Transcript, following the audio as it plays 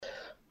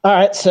All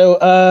right, so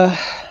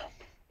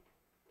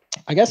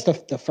I guess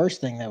the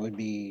first thing that would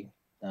be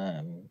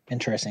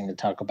interesting to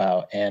talk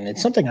about, and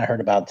it's something I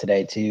heard about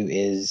today too,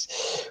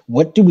 is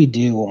what do we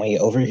do when we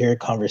overhear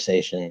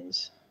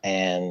conversations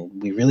and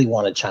we really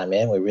want to chime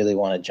in, we really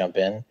want to jump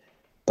in,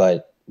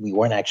 but we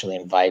weren't actually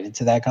invited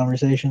to that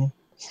conversation.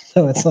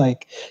 So it's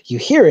like you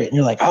hear it and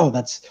you're like, oh,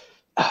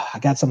 I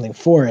got something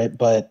for it,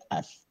 but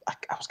I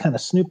was kind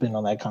of snooping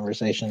on that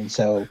conversation.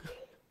 So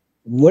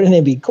wouldn't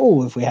it be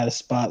cool if we had a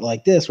spot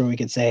like this where we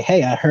could say,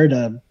 hey, I heard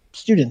a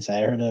student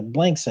say, I heard a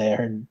blank say, I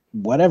heard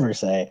whatever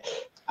say.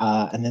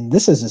 And then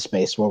this is a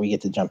space where we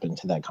get to jump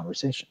into that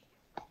conversation.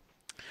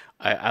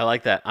 I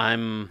like that.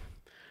 I'm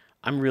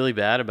really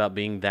bad about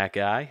being that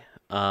guy.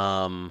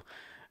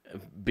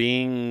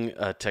 Being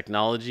a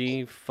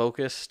technology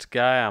focused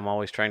guy, I'm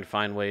always trying to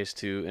find ways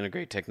to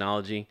integrate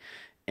technology,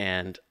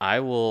 and I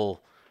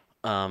will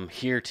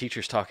hear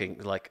teachers talking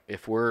like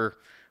if we're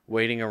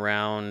waiting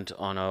around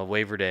on a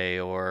waiver day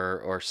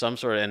or some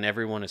sort of, and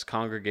everyone is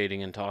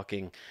congregating and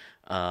talking.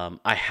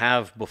 I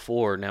have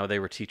before. Now they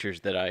were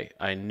teachers that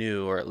I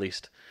knew, or at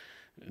least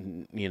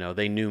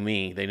they knew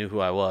me, they knew who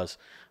I was.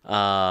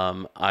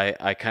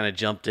 I kind of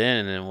jumped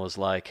in and was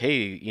like,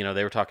 hey,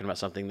 they were talking about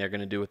something they're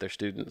going to do with their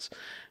students.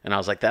 And I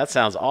was like, that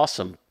sounds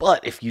awesome.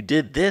 But if you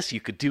did this, you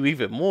could do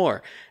even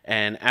more.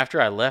 And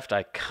after I left,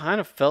 I kind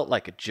of felt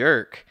like a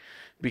jerk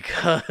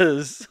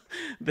because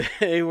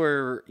they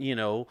were,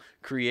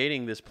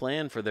 creating this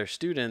plan for their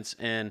students.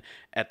 And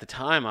at the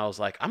time, I was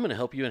like, I'm going to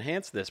help you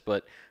enhance this.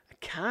 But I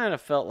kind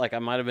of felt like I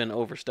might have been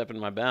overstepping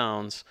my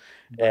bounds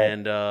Right.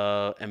 and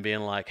being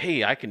like,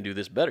 "Hey, I can do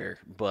this better."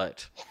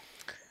 But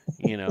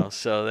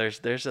so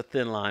there's a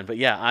thin line. But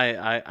yeah,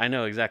 I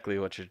know exactly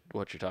what you're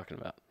talking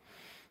about.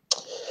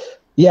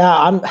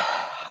 Yeah,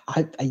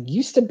 I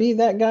used to be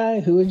that guy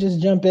who would just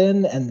jump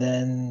in and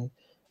then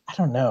I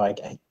don't know.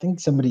 I think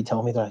somebody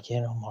told me, they're like,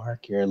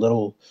 Mark,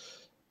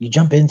 you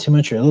jump in too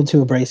much, you're a little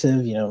too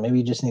abrasive, maybe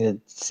you just need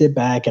to sit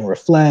back and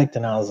reflect.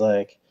 And I was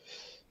like,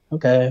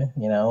 okay,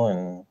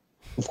 and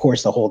of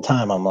course the whole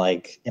time I'm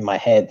like in my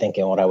head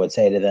thinking what I would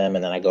say to them,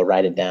 and then I go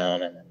write it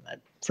down and then I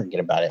forget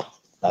about it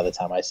by the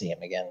time I see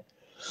him again.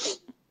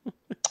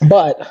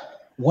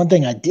 But one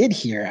thing I did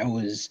hear, I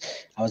was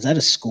at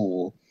a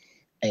school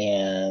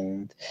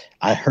and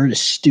I heard a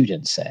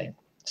student say,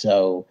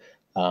 so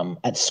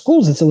at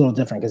schools it's a little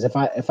different because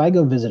if I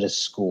go visit a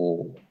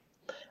school,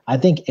 I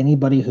think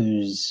anybody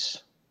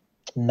who's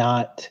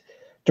not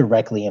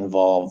directly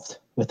involved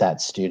with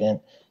that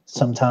student,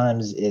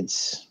 sometimes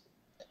it's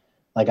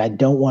like I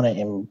don't want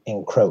to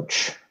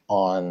encroach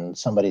on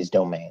somebody's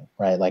domain,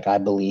 right? Like I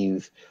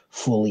believe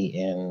fully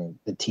in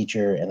the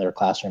teacher and their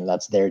classroom.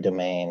 That's their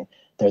domain.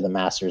 They're the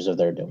masters of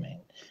their domain.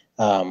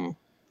 Um,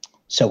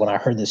 so when I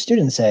heard the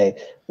student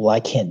say, "Well, I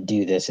can't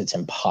do this. It's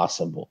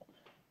impossible,"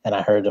 and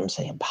I heard them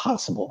say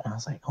 "impossible," and I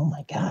was like, "Oh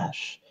my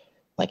gosh,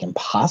 like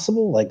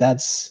impossible? Like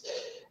that's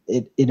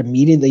it." It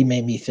immediately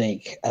made me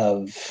think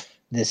of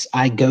this.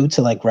 I go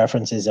to like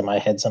references in my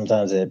head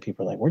sometimes that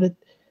people are like,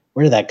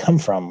 where did that come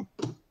from?"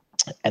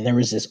 And there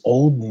was this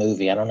old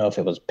movie. I don't know if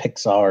it was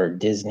Pixar or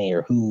Disney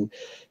or who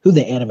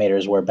the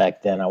animators were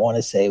back then. I want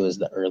to say it was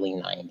the early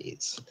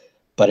 '90s,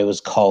 but it was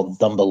called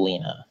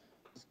Thumbelina.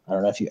 I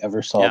don't know if you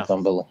ever saw Yeah,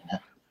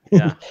 Thumbelina.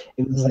 yeah.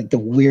 It was like the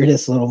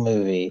weirdest little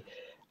movie,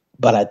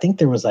 but I think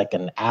there was like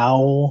an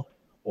owl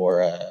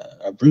or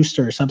a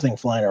rooster or something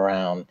flying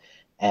around,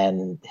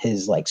 and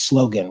his like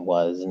slogan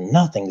was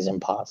 "Nothing's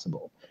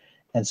impossible."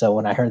 And so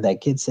when I heard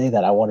that kid say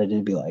that, I wanted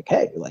to be like,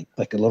 "Hey,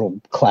 like a little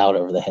cloud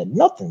over the head.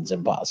 Nothing's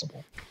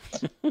impossible."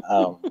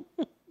 Um,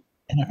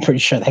 and I'm pretty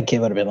sure that kid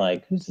would have been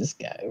like, "Who's this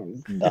guy?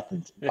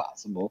 Nothing's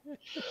impossible."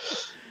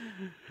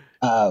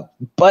 Uh,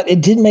 but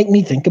it did make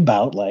me think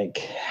about like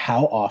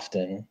how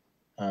often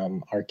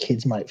our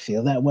kids might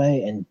feel that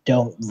way and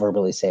don't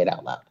verbally say it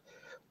out loud,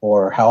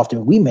 or how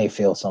often we may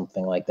feel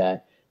something like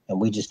that and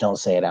we just don't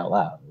say it out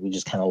loud. We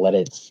just kind of let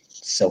it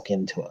soak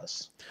into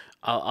us.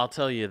 I'll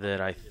tell you that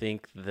I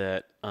think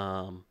that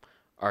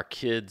our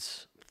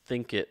kids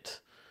think it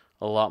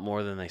a lot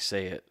more than they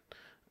say it,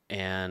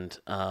 and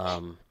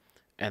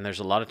there's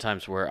a lot of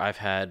times where I've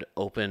had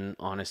open,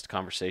 honest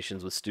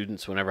conversations with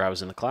students whenever I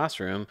was in the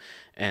classroom,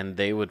 and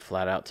they would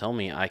flat out tell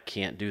me I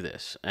can't do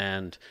this,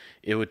 and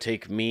it would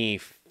take me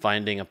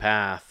finding a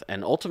path,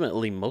 and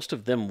ultimately most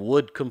of them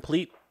would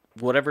complete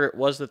whatever it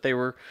was that they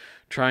were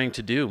trying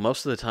to do.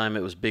 Most of the time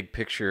it was big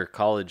picture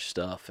college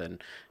stuff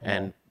and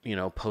Mhm.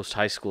 post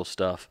high school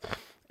stuff,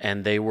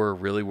 and they were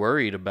really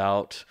worried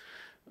about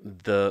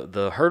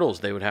the hurdles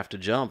they would have to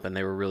jump, and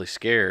they were really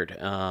scared.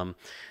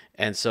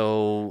 And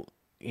so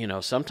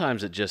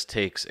sometimes it just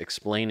takes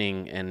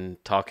explaining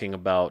and talking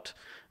about.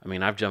 I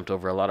mean, I've jumped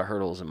over a lot of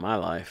hurdles in my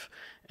life,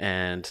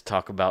 and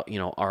talk about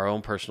our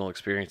own personal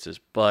experiences,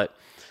 but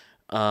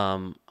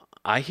um,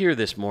 I hear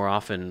this more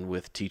often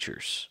with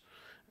teachers,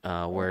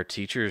 where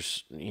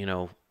teachers,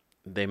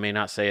 they may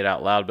not say it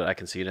out loud, but I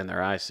can see it in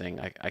their eyes saying,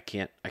 I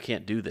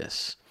can't do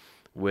this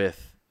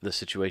with the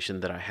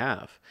situation that I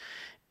have.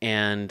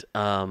 And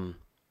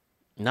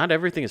not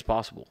everything is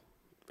possible.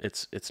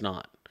 It's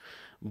not.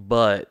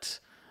 but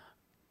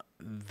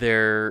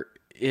there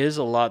is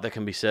a lot that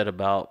can be said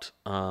about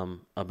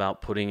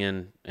putting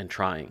in and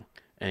trying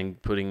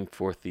and putting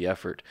forth the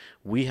effort.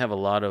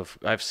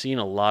 I've seen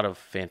a lot of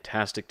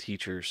fantastic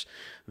teachers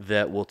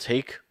that will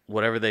take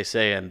whatever they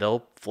say and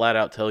they'll flat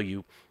out tell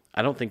you,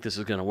 I don't think this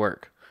is going to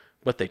work,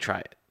 but they try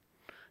it.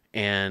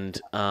 And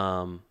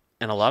a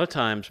lot of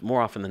times,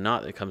 more often than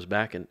not, it comes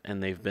back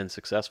and they've been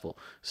successful.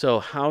 So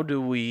how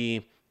do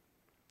we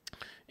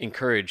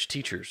encourage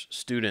teachers,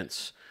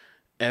 students,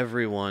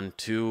 everyone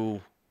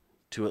to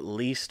at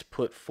least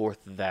put forth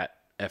that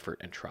effort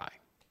and try?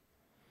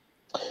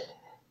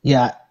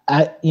 Yeah,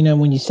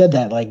 when you said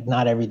that, like,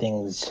 not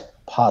everything's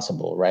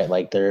possible, right?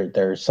 Like,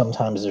 there's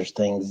sometimes there's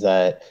things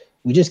that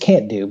we just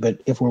can't do, but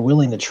if we're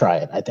willing to try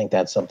it, I think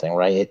that's something,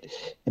 right?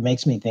 It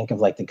makes me think of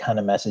like the kind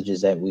of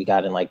messages that we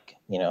got in, like,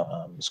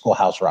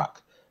 Schoolhouse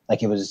Rock.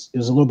 Like, it was a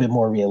little bit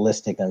more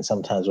realistic than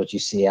sometimes what you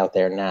see out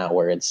there now,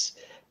 where it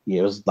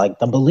was like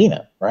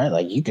Thumbelina, right?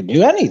 Like, you could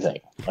do anything,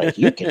 like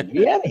you can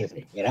be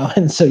anything,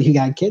 And so you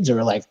got kids who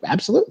are like,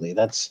 absolutely,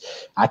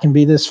 I can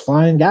be this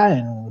flying guy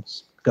and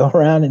go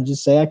around and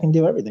just say I can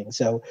do everything.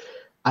 So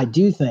I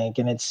do think,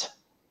 and it's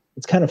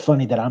kind of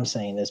funny that I'm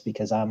saying this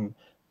because I'm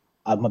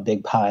a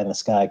big pie in the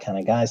sky kind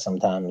of guy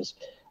sometimes.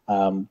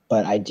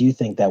 But I do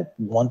think that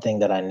one thing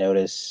that I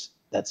notice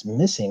that's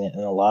missing in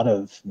a lot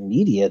of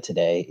media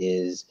today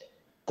is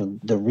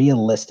the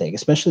realistic,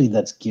 especially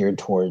that's geared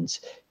towards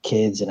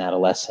kids and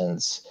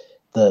adolescents,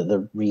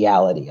 the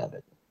reality of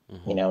it.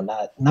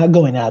 Mm-hmm. Not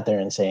going out there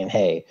and saying,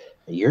 "Hey,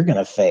 you're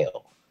gonna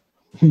fail,"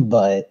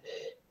 but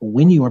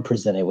when you are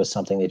presented with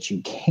something that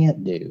you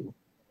can't do,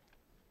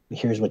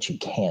 here's what you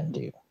can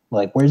do.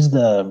 Like, where's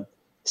the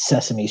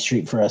Sesame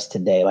Street for us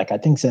today? Like, I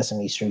think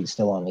Sesame Street's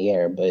still on the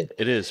air, but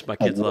It is. My like,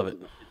 kids love it.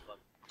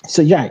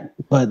 so yeah,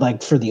 but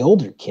like for the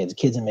older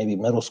kids in maybe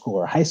middle school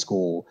or high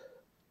school,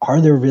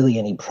 are there really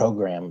any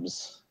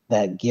programs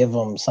that give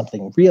them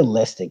something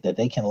realistic that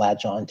they can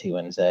latch onto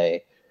and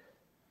say,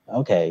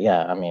 okay,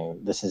 yeah, I mean,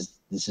 this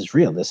is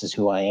real. This is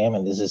who I am,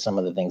 and this is some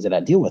of the things that I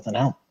deal with. And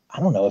I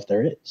don't know if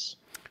there is.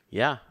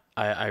 Yeah,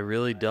 I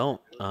really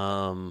don't.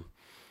 I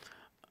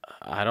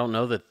don't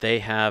know that they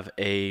have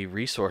a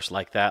resource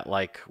like that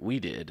like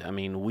we did. I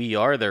mean, we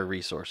are their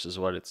resource is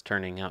what it's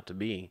turning out to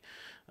be.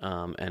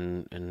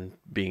 And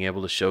being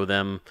able to show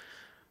them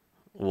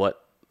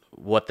what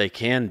what they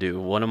can do.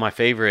 One of my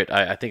favorite,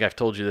 I think I've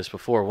told you this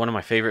before, one of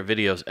my favorite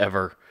videos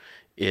ever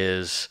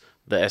is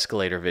the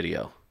escalator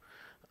video.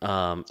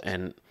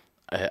 And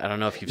I don't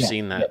know if you've Yeah,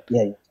 seen yeah, that.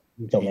 yeah.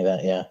 You told me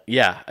that. Yeah.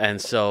 Yeah,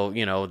 and so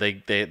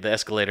the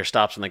escalator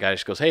stops and the guy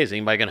just goes, "Hey, is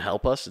anybody going to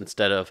help us?"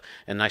 Instead of,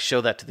 and I show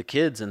that to the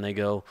kids and they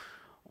go,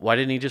 "Why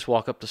didn't he just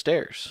walk up the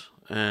stairs?"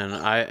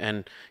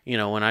 And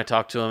when I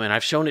talk to them, and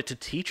I've shown it to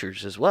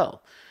teachers as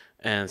well,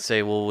 and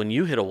say, "Well, when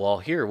you hit a wall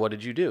here, what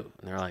did you do?"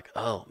 And they're like,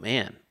 "Oh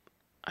man,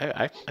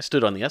 I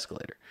stood on the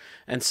escalator,"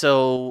 and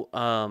so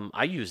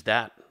I use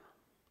that.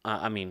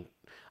 I mean,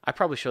 I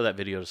probably show that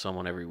video to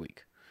someone every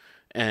week,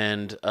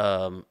 and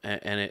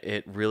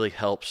it really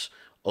helps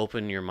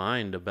open your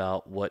mind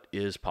about what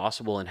is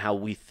possible and how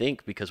we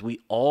think, because we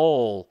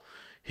all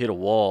hit a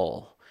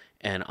wall.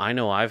 And I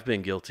know I've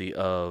been guilty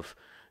of,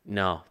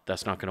 no,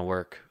 that's not going to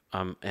work,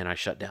 and I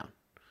shut down,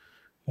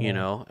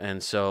 Mhm.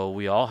 and so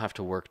we all have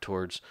to work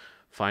towards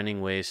finding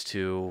ways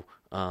to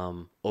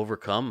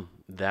overcome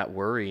that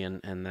worry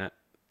and that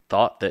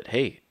thought that,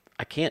 hey,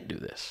 I can't do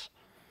this.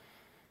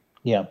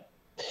 Yeah.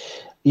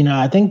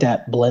 I think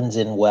that blends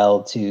in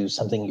well to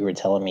something you were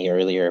telling me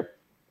earlier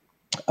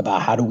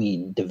about how do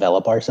we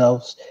develop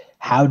ourselves?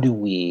 How do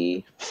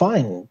we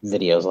find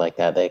videos like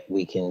that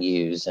we can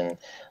use? And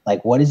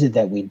like, what is it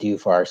that we do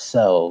for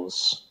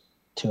ourselves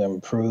to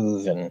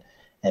improve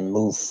and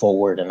move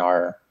forward in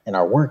our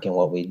work and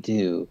what we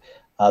do,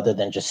 other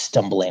than just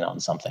stumbling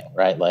on something,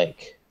 right?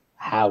 Like,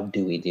 how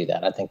do we do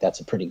that? I think that's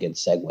a pretty good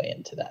segue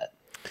into that.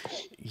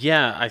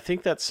 Yeah, I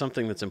think that's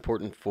something that's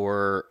important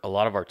for a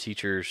lot of our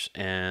teachers,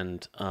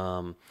 and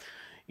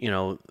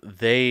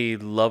they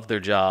love their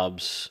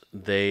jobs.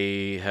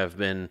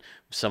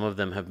 Some of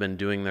them have been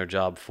doing their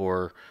job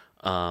for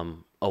a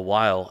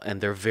while,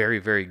 and they're very,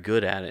 very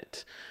good at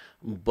it.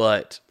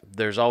 But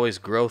there's always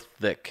growth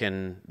that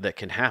can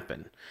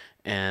happen,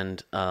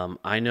 and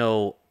I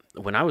know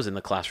when I was in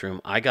the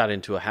classroom, I got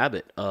into a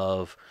habit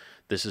of,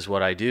 this is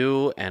what I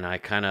do, and I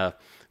kind of,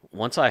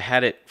 once I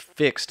had it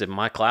fixed and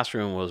my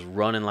classroom was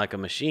running like a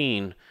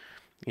machine,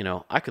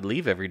 I could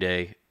leave every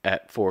day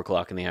at 4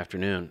 o'clock in the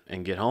afternoon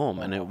and get home,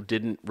 and it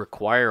didn't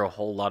require a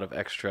whole lot of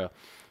extra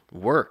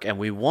work. And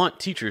we want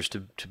teachers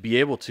to be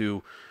able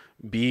to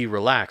be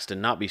relaxed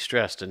and not be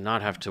stressed and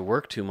not have to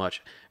work too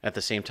much. At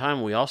the same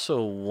time, we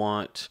also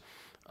want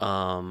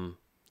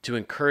to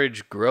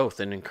encourage growth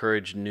and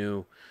encourage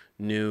new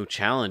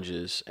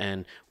challenges.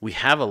 And we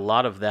have a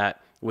lot of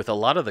that with a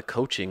lot of the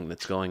coaching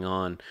that's going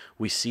on.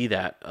 We see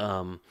that.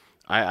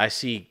 I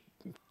see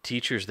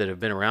teachers that have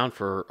been around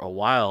for a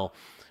while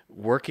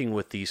working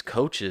with these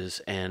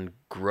coaches and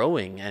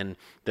growing, and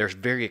they're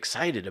very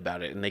excited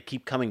about it, and they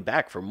keep coming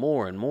back for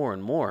more and more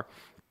and more.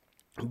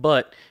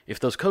 But if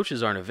those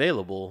coaches aren't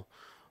available,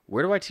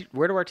 where do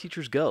our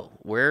teachers go?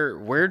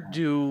 Where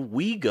do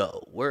we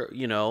go? Where,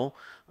 in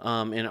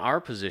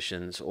our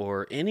positions,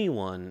 or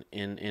anyone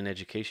in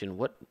education,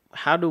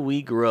 how do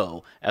we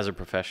grow as a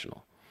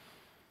professional?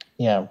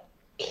 Yeah,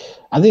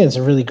 I think it's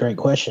a really great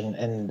question.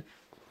 And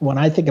when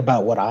I think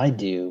about what I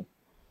do,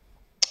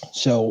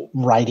 so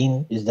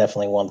writing is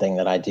definitely one thing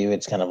that I do.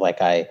 It's kind of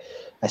like I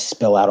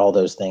spill out all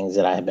those things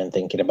that I have been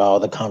thinking about, all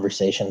the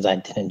conversations I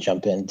didn't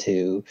jump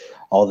into,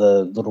 all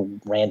the little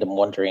random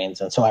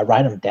wonderings, and so I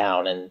write them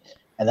down, and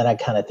then I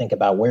kind of think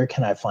about where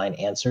can I find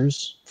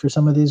answers for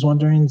some of these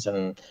wonderings.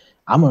 And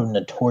I'm a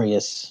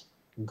notorious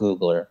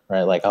Googler,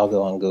 right? Like I'll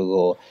go on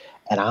Google,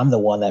 and I'm the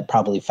one that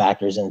probably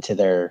factors into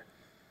their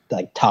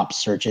like top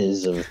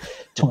searches of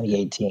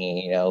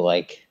 2018.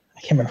 Like I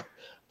can't remember.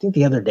 I think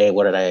the other day,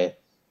 what did I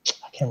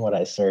can't remember what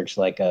I searched.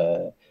 Like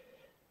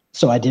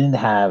so I didn't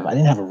have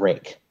a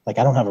rake. Like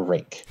I don't have a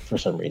rake for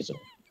some reason.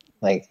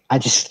 Like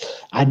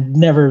I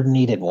never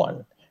needed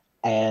one.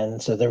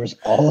 And so there was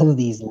all of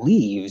these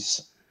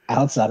leaves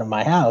outside of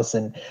my house.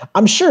 And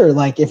I'm sure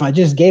like if I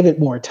just gave it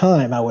more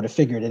time, I would have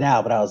figured it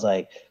out. But I was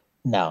like,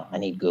 no, I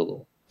need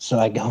Google. So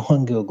I go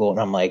on Google and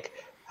I'm like,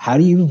 how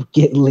do you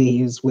get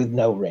leaves with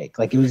no rake?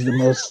 Like it was the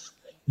most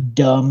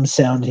dumb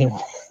sounding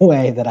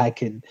way that I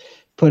could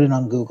put it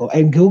on Google.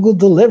 And Google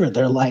delivered.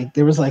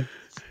 There was like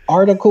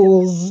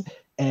articles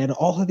and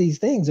all of these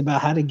things about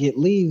how to get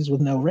leaves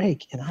with no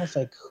rake. And I was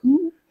like,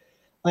 who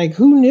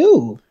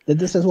knew that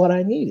this is what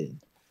I needed?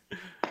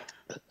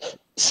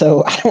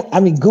 So I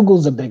mean,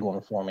 Google's a big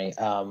one for me.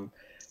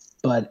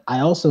 But I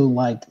also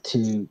like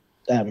to,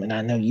 and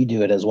I know you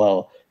do it as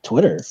well,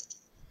 Twitter.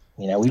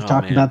 We've Oh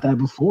talked man. about that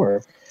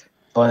before,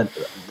 but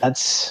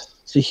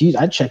it's a huge.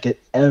 I check it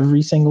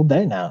every single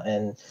day now,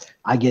 and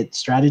I get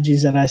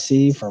strategies that I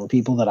see from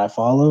people that I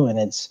follow, and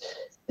it's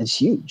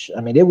huge.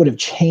 I mean, it would have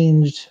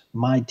changed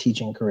my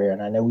teaching career,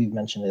 and I know we've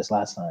mentioned this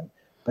last time,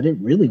 but it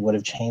really would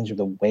have changed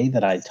the way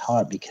that I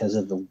taught because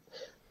of the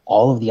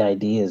all of the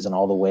ideas and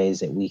all the ways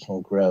that we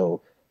can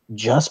grow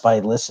just by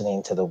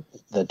listening to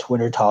the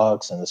Twitter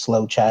talks and the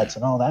slow chats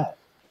and all that.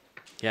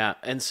 Yeah.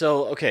 And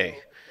so, okay.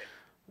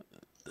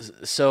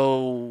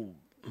 So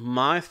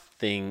my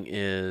thing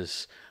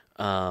is,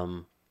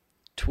 um,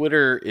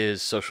 Twitter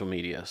is social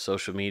media.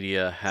 Social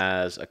media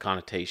has a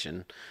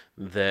connotation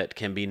that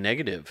can be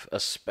negative,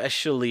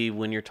 especially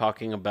when you're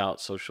talking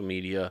about social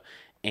media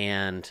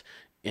and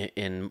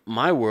in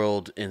my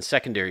world, in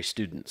secondary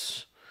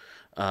students.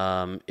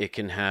 It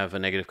can have a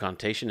negative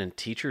connotation, and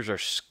teachers are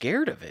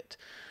scared of it.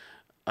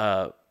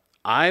 Uh,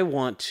 I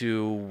want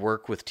to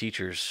work with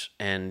teachers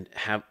and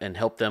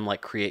help them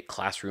like create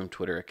classroom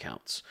Twitter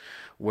accounts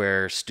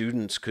where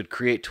students could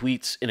create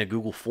tweets in a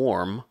Google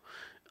form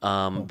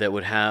that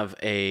would have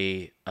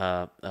a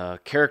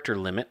character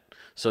limit.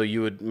 So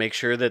you would make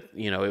sure that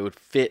it would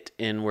fit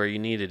in where you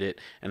needed it,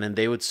 and then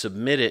they would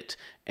submit it,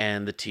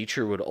 and the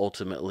teacher would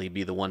ultimately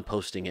be the one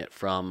posting it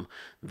from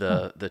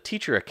the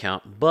teacher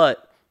account.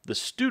 But the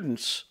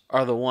students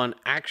are the one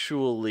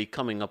actually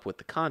coming up with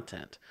the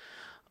content.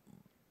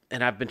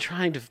 And I've been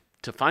trying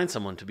to find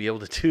someone to be able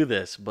to do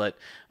this, but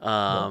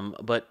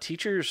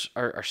teachers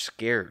are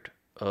scared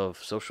of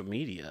social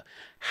media.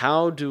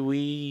 How do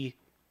we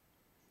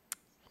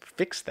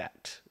fix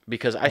that?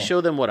 Because I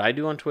show them what I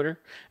do on Twitter,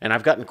 and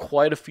I've gotten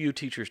quite a few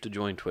teachers to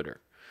join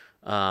Twitter.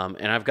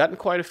 And I've gotten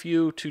quite a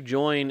few to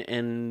join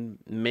and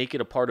make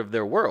it a part of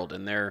their world,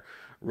 and they're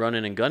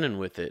running and gunning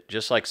with it.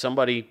 Just like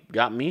somebody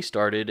got me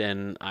started,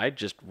 and I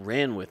just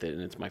ran with it,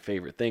 and it's my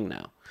favorite thing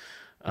now.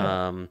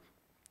 Yeah. Um,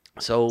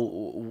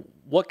 so,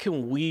 what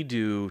can we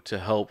do to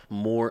help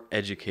more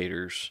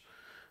educators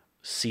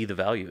see the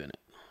value in it?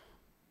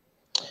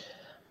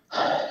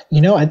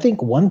 I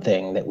think one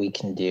thing that we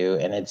can do,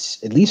 and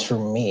it's at least for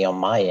me on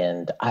my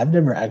end, I've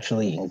never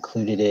actually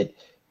included it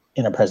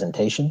in a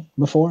presentation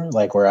before,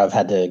 like where I've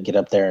had to get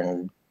up there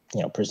and,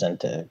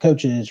 present to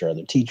coaches or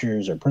other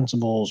teachers or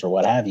principals or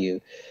what have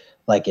you.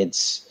 Like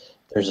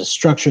there's a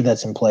structure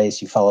that's in place.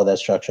 You follow that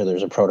structure.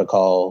 There's a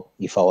protocol.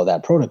 You follow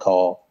that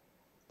protocol.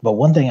 But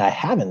one thing I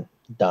haven't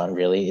done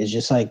really is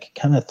just like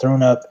kind of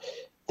thrown up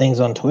things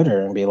on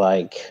Twitter and be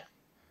like,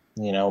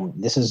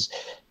 this is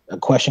a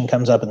question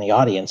comes up in the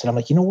audience, and I'm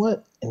like, you know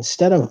what?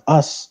 Instead of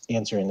us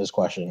answering this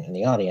question in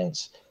the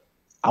audience,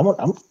 I'm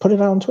put it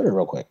out on Twitter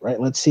real quick,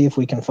 right? Let's see if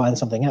we can find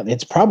something out.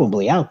 It's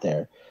probably out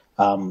there,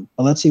 but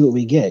let's see what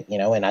we get,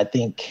 And I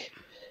think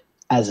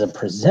as a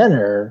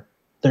presenter,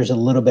 there's a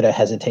little bit of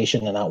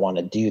hesitation to not want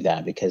to do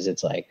that because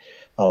it's like,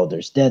 oh,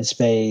 there's dead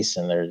space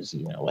and there's,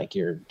 like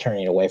you're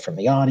turning away from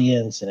the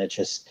audience and it's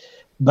just,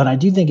 but I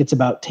do think it's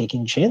about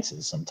taking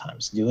chances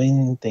sometimes,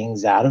 doing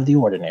things out of the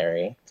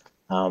ordinary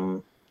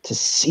to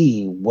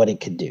see what it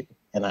could do.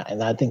 And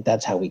I think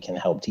that's how we can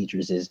help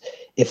teachers is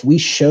if we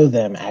show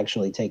them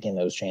actually taking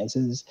those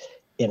chances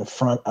in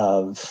front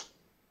of,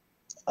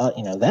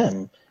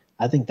 them,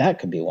 I think that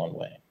could be one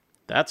way.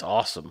 That's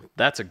awesome.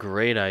 That's a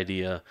great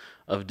idea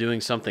of doing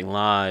something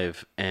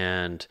live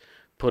and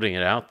putting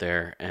it out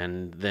there.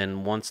 And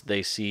then once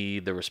they see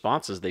the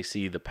responses, they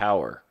see the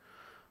power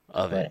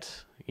of Right.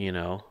 it. You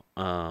know,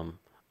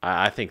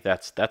 I think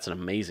that's an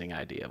amazing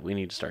idea. We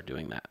need to start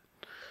doing that.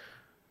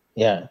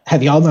 Yeah.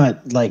 Have y'all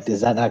not like,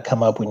 does that not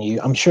come up when you,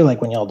 I'm sure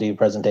like when y'all do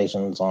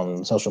presentations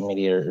on social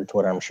media or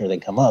Twitter, I'm sure they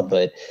come up,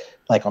 but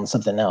like on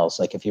something else,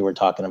 like if you were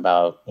talking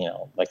about,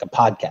 like a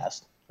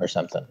podcast or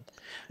something,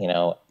 you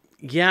know,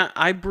 Yeah,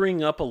 I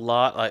bring up a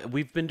lot.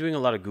 We've been doing a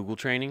lot of Google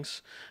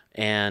trainings,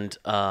 and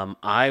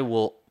I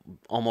will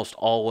almost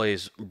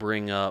always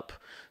bring up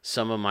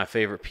some of my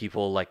favorite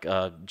people. Like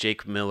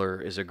Jake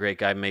Miller is a great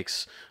guy,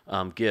 makes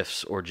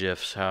GIFs or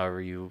GIFs, however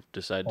you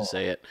decide to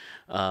say it,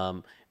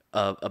 um,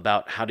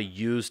 about how to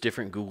use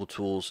different Google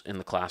tools in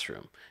the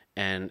classroom.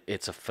 And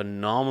it's a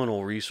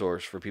phenomenal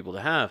resource for people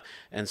to have.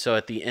 And so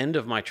at the end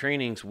of my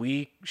trainings,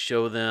 we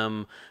show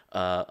them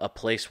a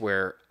place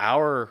where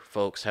our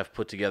folks have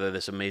put together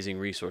this amazing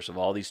resource of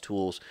all these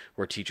tools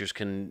where teachers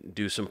can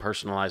do some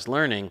personalized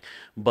learning.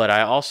 But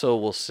I also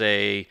will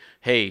say,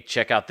 hey,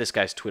 check out this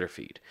guy's Twitter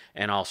feed.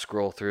 And I'll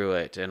scroll through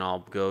it, and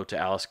I'll go to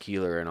Alice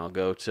Keeler, and I'll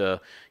go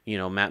to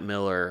Matt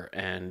Miller,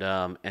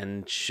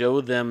 and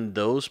show them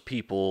those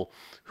people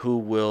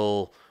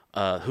who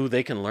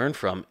they can learn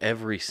from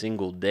every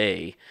single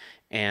day,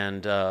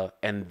 and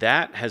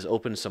that has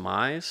opened some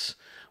eyes,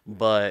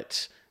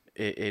 but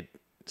it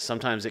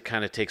sometimes it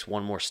kind of takes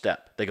one more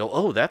step. They go,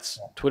 oh, that's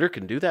Twitter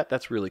can do that.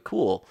 That's really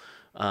cool.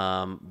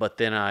 But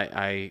then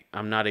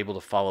I'm not able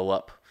to follow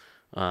up.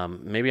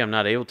 Maybe I'm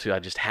not able to. I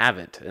just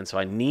haven't, and so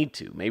I need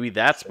to. Maybe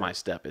that's my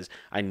step. Is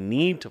I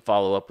need to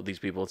follow up with these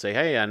people and say,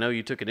 hey, I know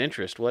you took an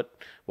interest. What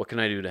can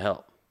I do to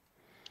help?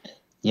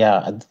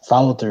 yeah,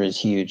 follow through is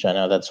huge. I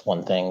know that's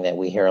one thing that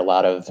we hear a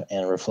lot of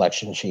in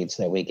reflection sheets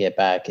that we get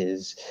back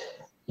is,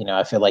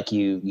 I feel like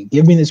you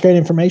give me this great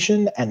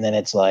information and then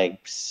it's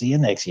like, see you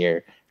next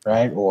year, Yeah,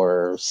 right?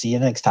 Or see you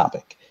next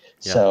topic.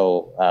 yeah,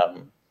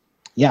 So,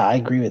 yeah, I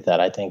agree with that.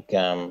 I think,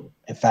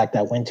 in fact,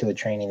 I went to a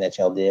training that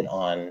y'all did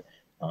on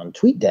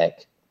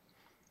TweetDeck,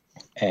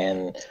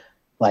 and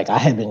like I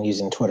had been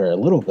using Twitter a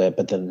little bit,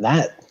 but then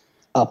that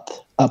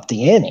upped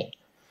the ante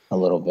a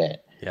little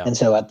bit. yeah. And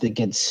so I think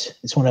it's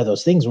one of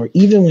those things where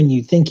even when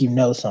you think you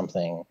know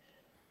something,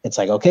 it's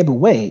like, okay, but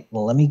wait,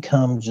 well, let me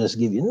come just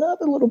give you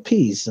another little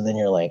piece. And then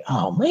you're like,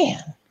 oh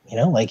man,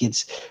 like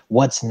it's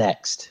what's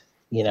next,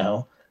 you Yeah.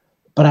 know?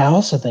 But I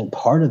also think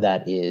part of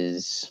that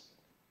is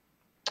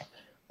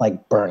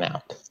like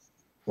burnout,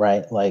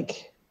 right?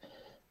 Like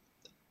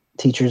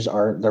teachers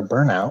they're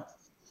burnout.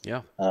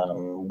 Yeah.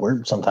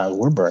 We're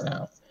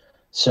burnout.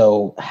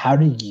 So how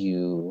do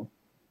you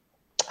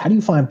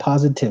find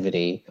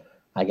positivity?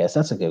 I guess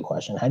that's a good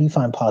question. How do you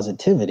find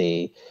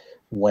positivity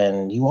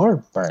when you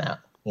are burnout?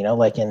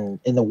 Like in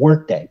the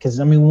workday? Because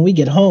I mean, when we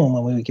get home,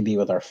 and we can be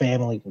with our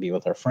family, we can be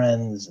with our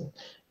friends,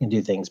 and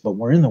do things. But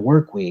we're in the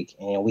work week,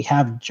 and we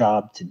have a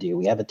job to do,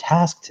 we have a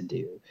task to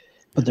do.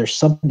 But Yeah. there's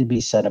something to be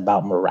said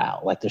about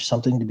morale. Like there's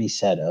something to be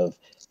said of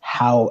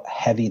how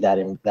heavy that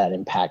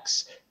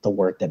impacts the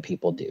work that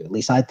people do. At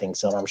least I think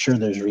so. And I'm sure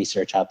there's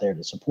research out there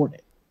to support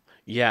it.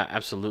 Yeah,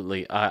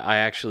 absolutely. I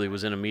actually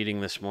was in a meeting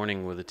this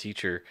morning with a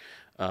teacher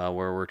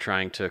where we're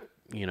trying to,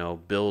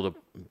 build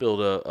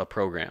a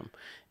program,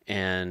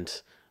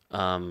 and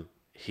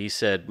he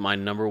said my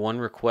number one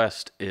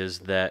request is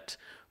that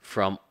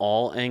from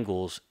all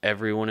angles,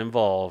 everyone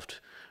involved,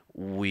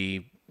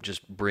 we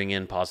just bring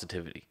in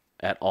positivity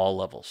at all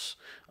levels.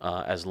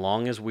 As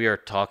long as we are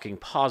talking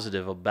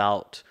positive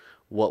about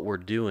what we're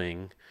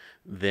doing,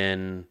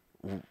 then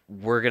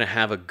we're going to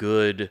have a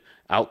good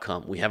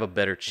outcome. We have a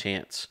better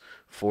chance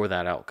for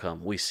that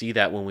outcome. We see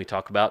that when we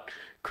talk about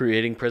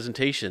creating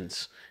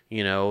presentations.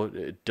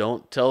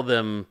 Don't tell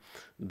them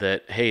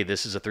that, hey,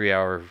 this is a 3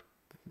 hour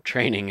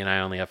training and I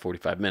only have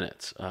 45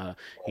 minutes.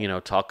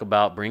 Talk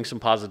about, bring some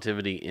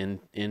positivity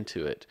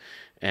into it.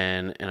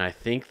 And I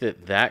think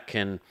that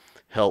can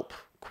help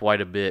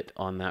quite a bit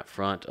on that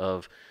front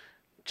of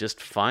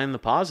just find the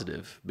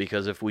positive,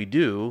 because if we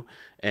do,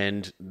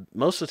 and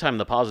most of the time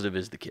the positive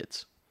is the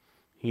kids,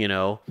 you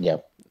know,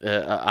 Yep.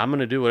 I'm going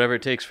to do whatever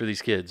it takes for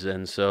these kids.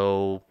 And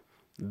so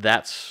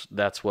that's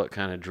what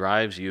kind of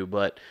drives you.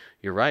 But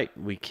you're right.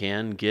 We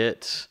can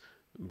get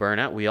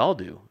burnout. We all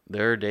do.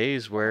 There are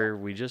days where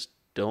we just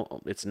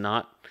don't,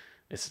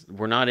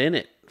 we're not in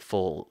it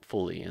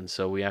fully. And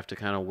so we have to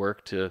kind of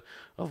work to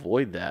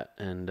avoid that.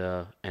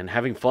 And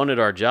having fun at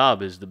our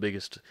job is the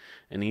biggest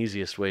and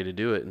easiest way to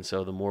do it. And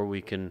so the more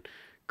we can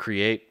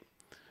create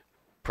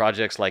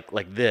projects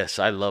like this.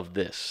 I love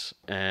this,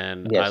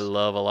 and I Yes.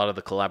 love a lot of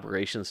the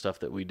collaboration stuff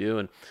that we do.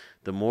 And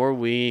the more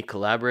we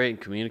collaborate and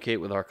communicate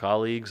with our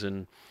colleagues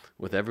and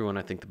with everyone,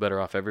 I think the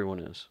better off everyone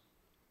is.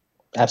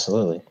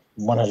 Absolutely.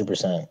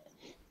 100%.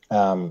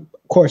 Of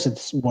course,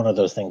 it's one of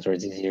those things where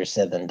it's easier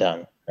said than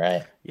done,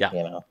 right? Yeah.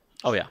 You know,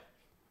 Oh yeah.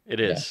 It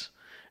yeah, is.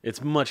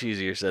 It's much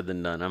easier said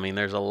than done. I mean,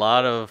 there's a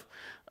lot of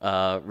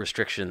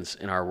restrictions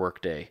in our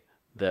workday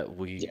that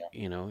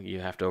yeah. you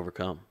have to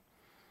overcome.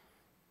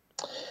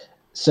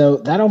 So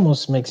that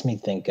almost makes me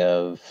think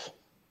of,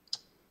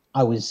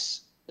 I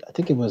was, I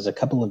think it was a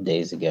couple of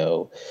days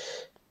ago,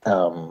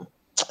 um,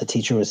 a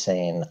teacher was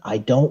saying, I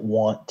don't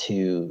want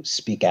to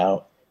speak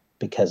out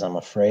because I'm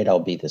afraid I'll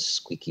be the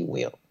squeaky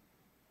wheel,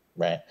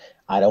 right?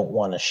 I don't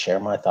want to share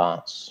my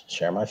thoughts,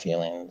 share my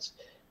feelings,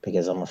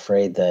 because I'm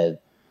afraid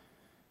that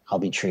I'll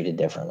be treated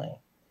differently.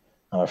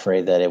 I'm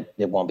afraid that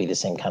it won't be the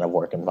same kind of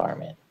work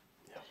environment.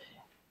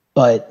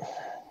 But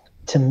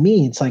to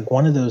me, it's like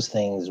one of those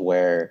things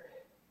where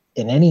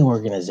in any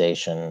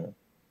organization,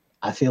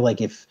 I feel like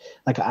if,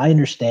 like, I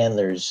understand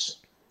there's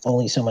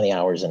only so many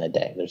hours in a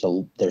day. There's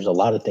a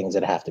lot of things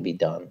that have to be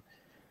done.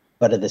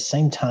 But at the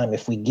same time,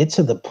 if we get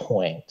to the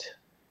point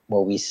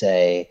where we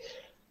say,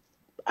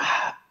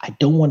 I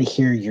don't want to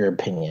hear your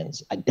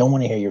opinions, I don't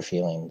want to hear your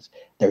feelings,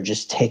 they're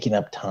just taking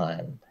up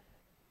time,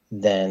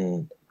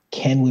 then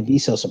can we be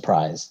so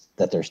surprised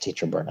that there's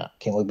teacher burnout?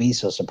 Can we be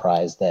so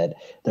surprised that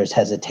there's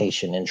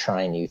hesitation in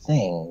trying new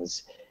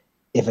things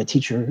if a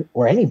teacher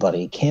or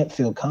anybody can't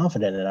feel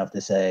confident enough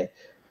to say,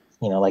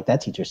 like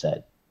that teacher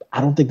said,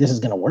 I don't think this is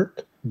going to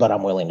work, but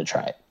I'm willing to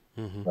try it.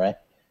 Mm-hmm. Right?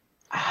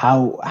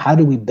 How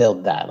do we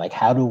build that? Like,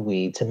 how do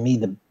we? To me,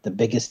 the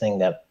biggest thing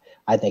that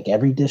I think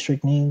every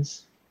district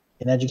needs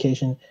in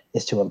education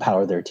is to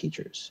empower their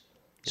teachers.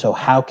 So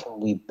how can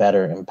we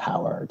better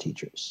empower our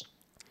teachers?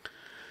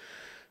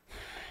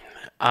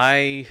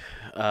 I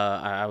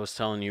was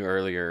telling you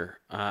earlier,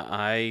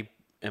 I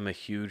am a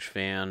huge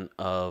fan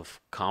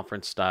of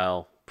conference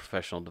style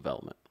professional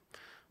development.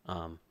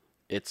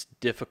 It's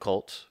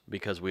difficult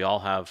because we all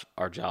have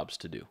our jobs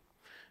to do,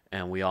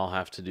 and we all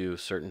have to do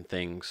certain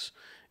things,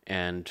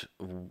 and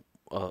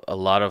a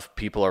lot of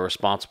people are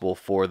responsible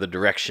for the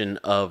direction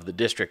of the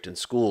district and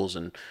schools,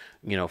 and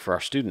for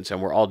our students,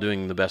 and we're all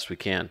doing the best we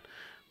can.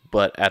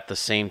 But at the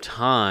same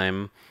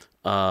time,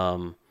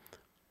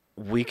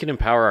 we can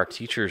empower our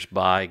teachers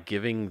by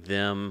giving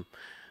them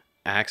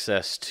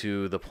access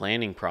to the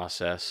planning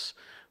process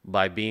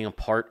by being a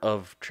part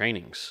of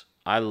trainings.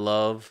 I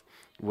love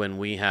when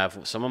we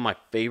have some of my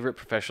favorite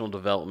professional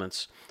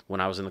developments when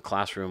I was in the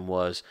classroom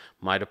was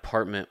my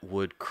department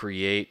would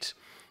create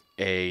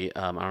a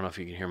I don't know if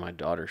you can hear my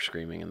daughter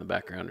screaming in the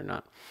background or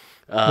not.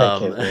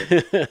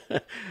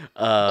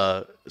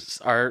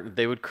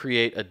 They would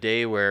create a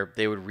day where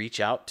they would reach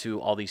out to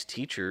all these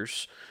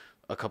teachers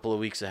a couple of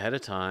weeks ahead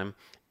of time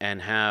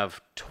and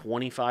have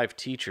 25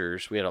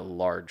 teachers. We had a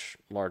large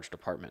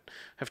department.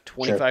 Have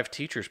 25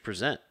 teachers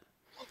present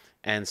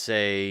and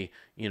say,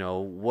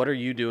 what are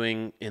you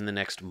doing in the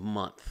next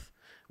month?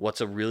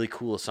 What's a really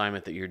cool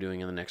assignment that you're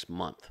doing in the next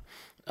month?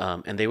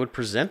 And they would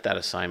present that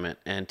assignment,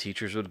 and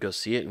teachers would go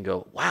see it and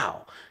go,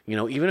 wow,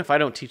 even if I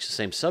don't teach the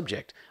same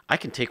subject, I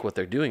can take what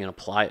they're doing and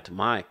apply it to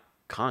my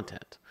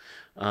content.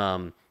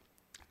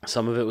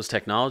 Some of it was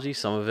technology.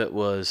 Some of it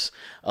was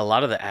a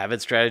lot of the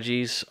AVID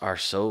strategies are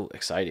so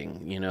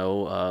exciting.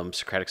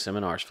 Socratic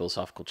seminars,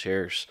 philosophical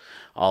chairs,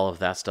 all of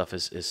that stuff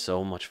is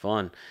so much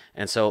fun.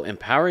 And so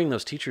empowering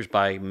those teachers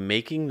by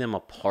making them a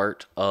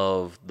part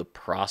of the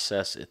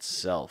process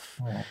itself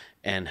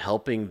and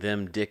helping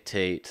them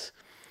dictate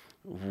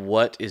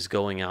what is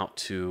going out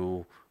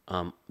to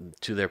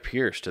their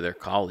peers, to their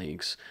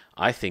colleagues,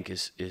 I think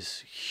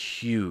is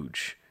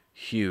huge,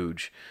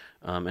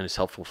 and it's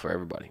helpful for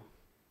everybody.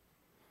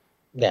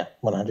 Yeah,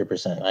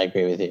 100%. I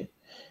agree with you.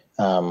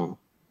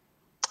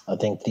 I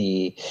think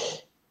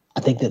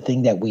the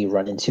thing that we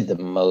run into the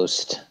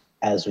most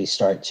as we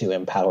start to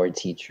empower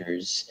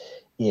teachers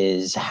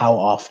is how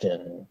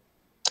often,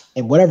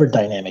 in whatever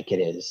dynamic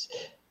it is,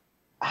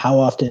 how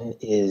often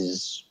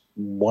is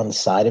one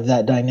side of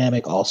that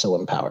dynamic also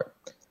empowered?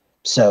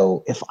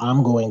 So if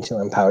I'm going to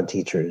empower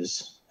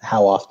teachers,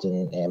 how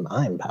often am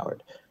I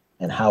empowered?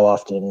 And how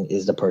often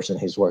is the person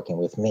who's working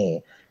with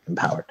me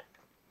empowered?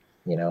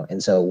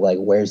 And so, like,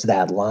 where's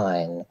that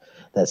line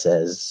that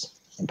says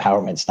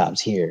empowerment stops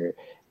here?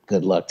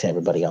 Good luck to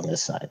everybody on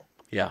this side.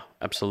 Yeah,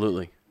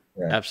 absolutely.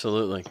 Right.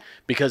 Absolutely.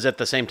 Because at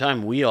the same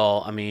time,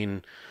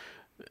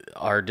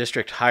 our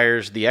district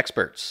hires the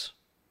experts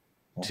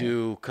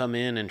to come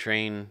in and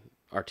train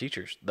our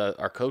teachers,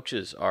 our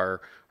coaches,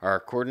 our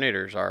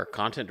coordinators, our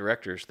content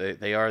directors.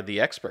 They are the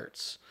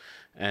experts.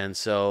 And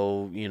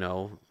so,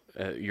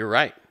 you're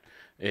right.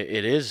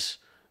 It is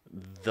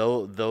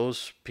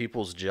those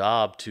people's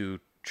job to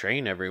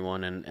train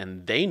everyone,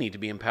 and they need to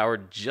be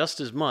empowered just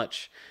as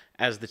much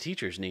as the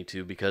teachers need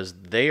to, because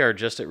they are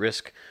just at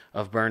risk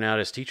of burnout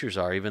as teachers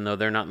are, even though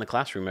they're not in the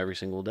classroom every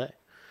single day.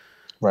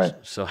 Right.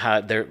 So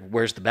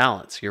where's the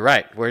balance? You're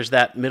right. Where's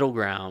that middle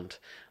ground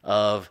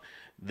of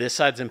this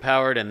side's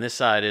empowered and this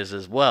side is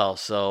as well?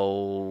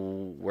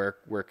 So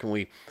where can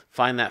we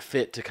find that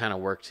fit to kind of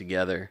work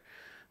together?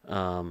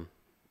 And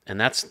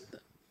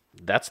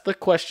that's the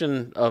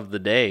question of the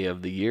day,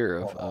 of the year,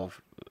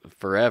 of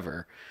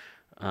forever,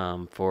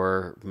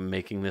 for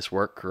making this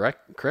work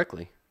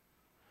correctly.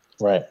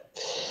 Right.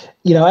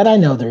 And I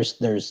know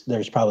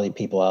there's probably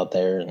people out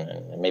there,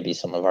 and maybe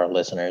some of our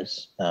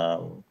listeners.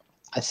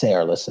 I say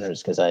our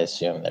listeners because I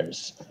assume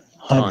there's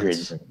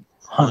hundreds and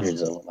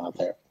hundreds of them out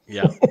there.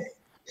 Yeah.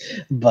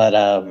 But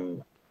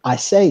I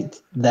say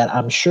that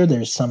I'm sure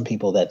there's some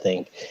people that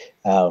think,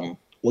 well,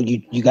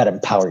 you got to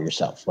empower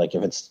yourself. Like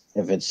if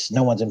it's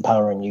no one's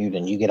empowering you,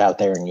 then you get out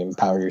there and you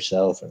empower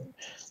yourself and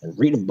and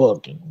read a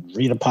book and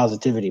read a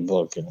positivity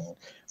book and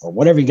or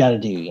whatever you got to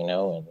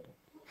do,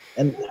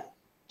 and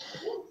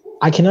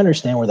I can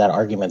understand where that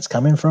argument's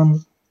coming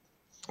from,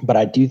 but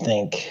I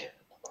think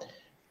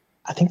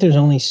there's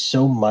only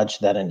so much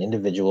that an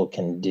individual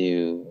can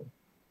do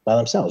by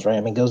themselves, right?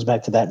 I mean, it goes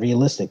back to that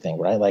realistic thing,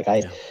 right? Like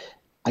Yeah.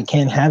 I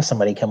can't have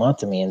somebody come up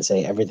to me and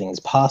say everything's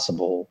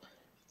possible,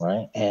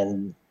 right?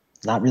 And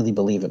not really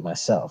believe it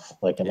myself.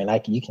 Like, I Yeah.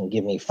 mean, you can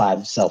give me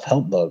 5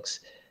 self-help books,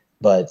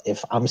 but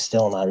if I'm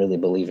still not really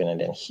believing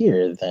it in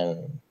here,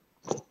 then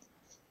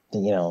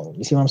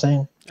you see what I'm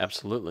saying?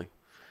 Absolutely.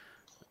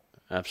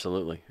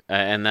 Absolutely.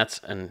 And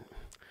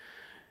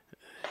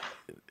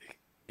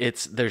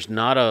it's there's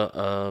not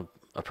a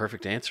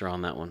perfect answer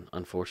on that one,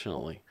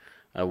 unfortunately.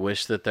 I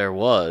wish that there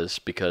was,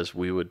 because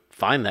we would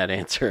find that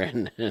answer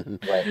and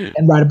Right.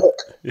 And write a book,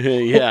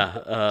 yeah,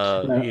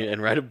 right? yeah,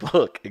 and write a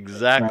book. Right.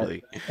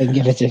 Exactly. And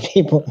give it to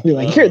people. Be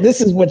like, here, Uh,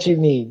 this is what you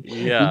need.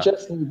 You yeah.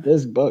 just need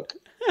this book.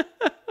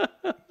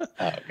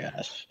 Oh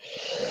gosh.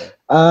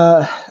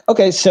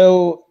 Okay,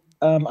 so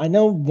I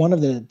know one of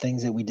the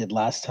things that we did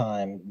last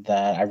time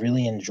that I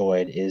really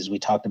enjoyed is we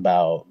talked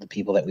about the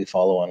people that we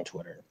follow on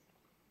Twitter.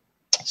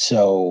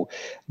 So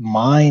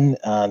mine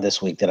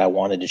this week that I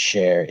wanted to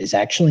share is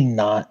actually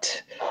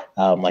not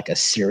like a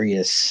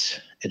serious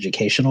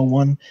educational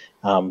one,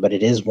 but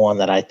it is one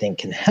that I think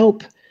can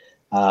help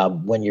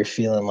when you're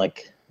feeling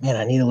like, man,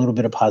 I need a little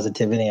bit of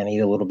positivity. I need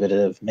a little bit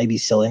of maybe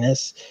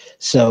silliness.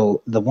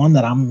 So the one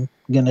that I'm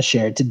going to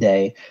share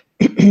today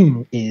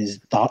is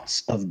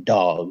Thoughts of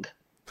Dog.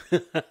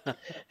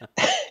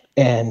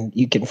 And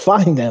you can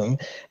find them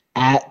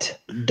at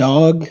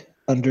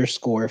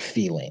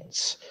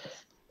dog_feelings.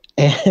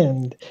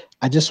 And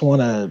I just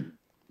want to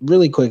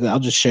really quickly, I'll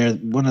just share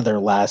one of their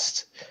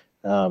last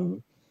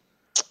um,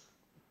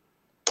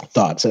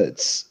 thoughts.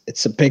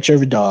 It's a picture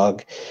of a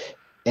dog,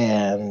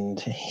 and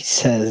he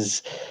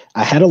says,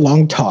 "I had a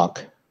long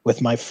talk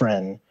with my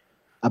friend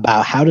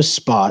about how to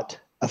spot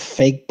a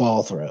fake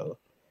ball throw.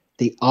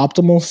 The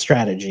optimal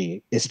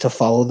strategy is to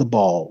follow the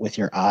ball with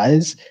your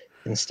eyes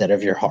instead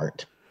of your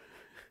heart."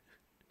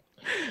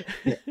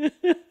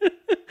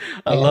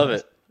 I love And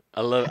it. I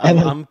love. and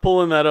I'm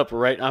pulling that up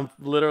right. I'm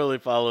literally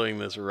following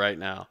this right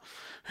now.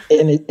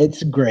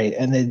 it's great,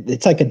 and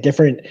it's like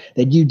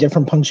they do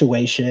different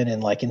punctuation,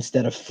 and like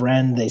instead of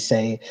friend they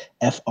say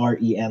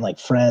FREN, like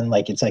friend,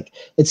 like it's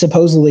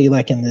supposedly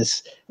like in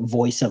this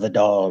voice of a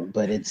dog,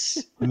 but I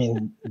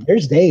mean,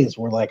 there's days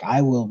where like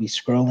I will be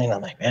scrolling,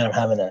 I'm like, man, I'm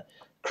having a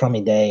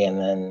crummy day, and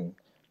then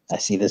I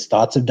see this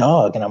Thoughts of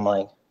Dog, and I'm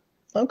like,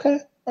 okay,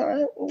 all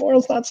right, the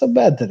world's not so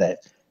bad today.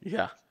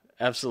 Yeah,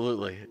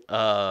 absolutely.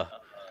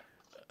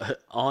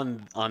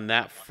 On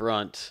that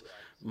front,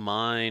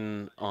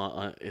 mine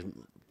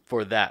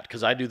for that,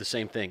 because I do the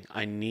same thing.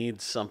 I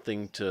need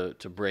something to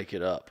break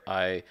it up.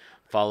 I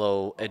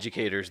follow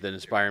educators that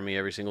inspire me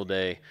every single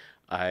day.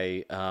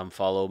 I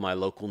follow my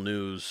local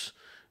news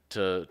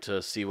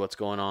to see what's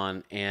going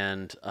on,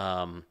 and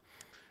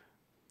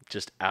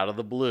just out of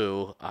the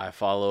blue, I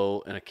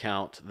follow an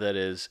account that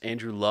is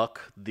Andrew Luck,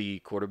 the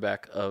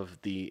quarterback of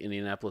the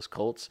Indianapolis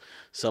Colts.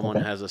 Someone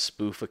Okay. has a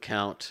spoof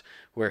account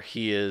where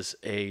he is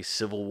a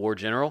Civil War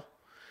general,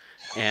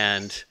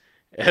 and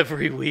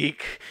every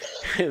week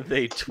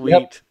they Yep.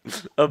 tweet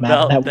Matt,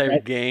 about Matt their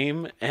White.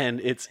 game, and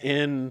it's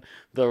in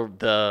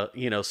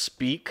the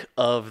speak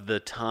of the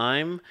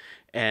time,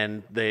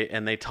 and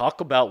they talk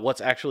about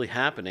what's actually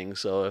happening.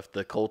 So if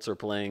the Colts are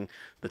playing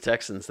the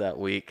Texans that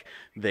week,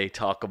 they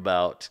talk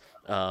about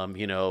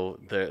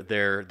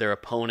their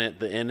opponent,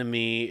 the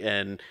enemy,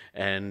 and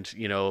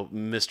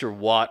Mr.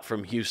 Watt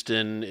from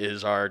Houston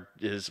is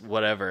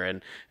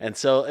whatever, and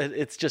so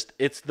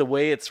it's the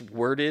way it's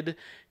worded,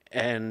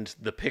 and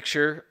the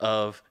picture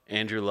of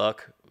Andrew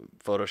Luck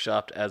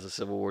photoshopped as a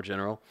Civil War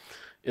general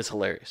is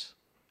hilarious.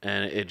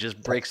 And it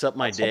just breaks up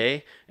my Awesome.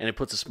 day, and it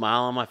puts a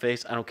smile on my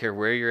face. I don't care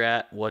where you're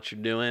at, what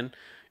you're doing,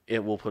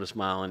 it will put a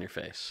smile on your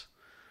face.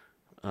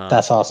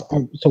 That's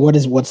awesome. So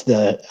what's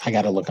the I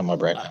gotta look them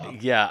up right now.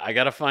 Yeah, I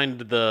gotta find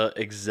the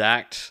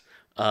exact.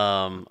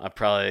 I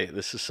probably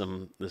this is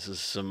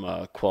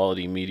some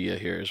quality media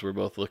here as we're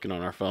both looking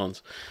on our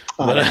phones,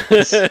 Oh, but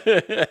nice.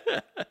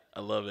 I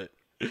love it.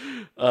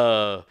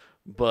 Uh,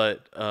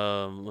 but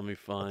let me Okay.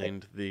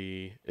 find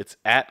the. It's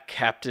at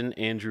Captain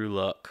Andrew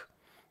Luck,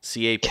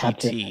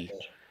 Captain. CAPT,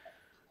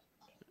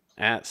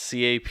 at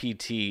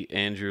CAPT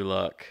Andrew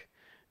Luck,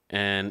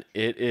 and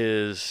it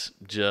is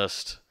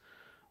just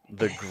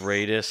the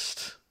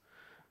greatest.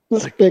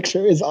 This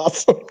picture is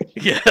awesome.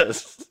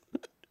 Yes.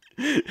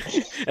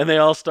 And they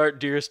all start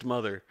dearest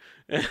mother.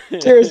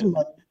 Dearest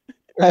mother,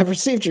 I've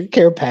received your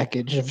care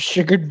package of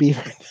sugared beef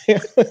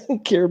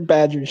cured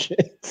badger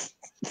shits.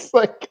 It's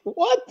like,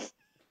 what?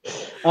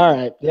 All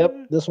right.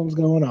 Yep. This one's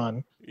going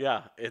on.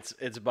 Yeah, it's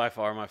by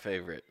far my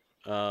favorite.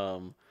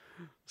 Um,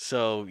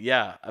 so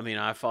yeah, I mean,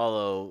 I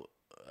follow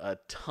a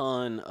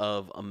ton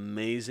of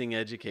amazing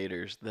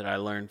educators that I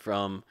learn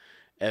from,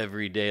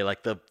 every day.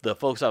 Like the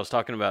folks I was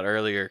talking about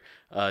earlier,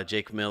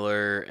 Jake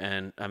Miller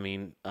and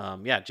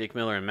Jake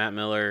Miller and Matt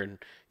Miller and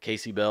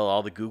Casey Bell,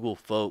 all the Google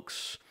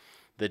folks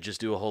that just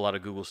do a whole lot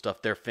of Google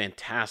stuff. They're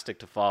fantastic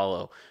to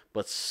follow,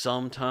 but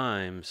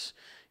sometimes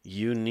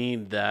you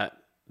need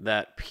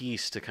that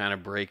piece to kind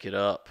of break it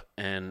up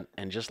and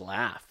just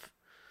laugh.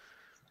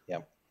 Yeah.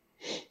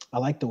 I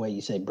like the way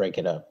you say break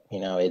it up.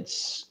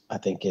 I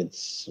think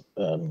it's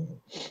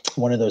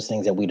one of those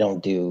things that we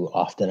don't do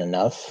often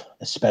enough,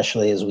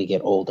 especially as we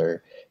get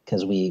older,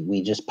 because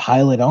we just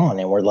pile it on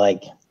and we're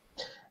like,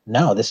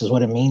 no, this is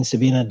what it means to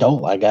be an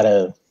adult. I got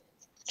to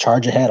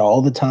charge ahead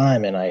all the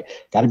time and I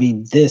got to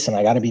be this and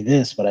I got to be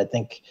this. But I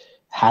think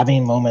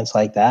having moments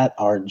like that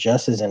are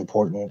just as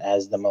important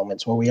as the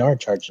moments where we are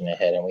charging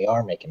ahead and we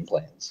are making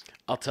plans.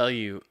 I'll tell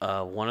you,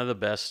 some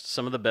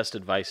of the best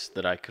advice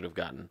that I could have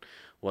gotten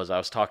was I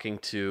was talking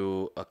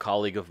to a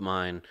colleague of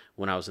mine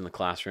when I was in the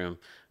classroom,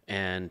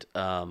 and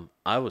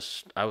I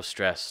was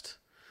stressed.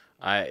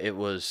 It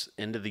was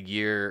end of the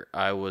year.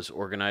 I was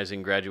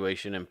organizing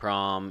graduation and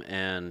prom,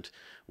 and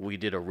we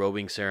did a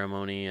robing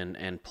ceremony,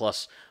 and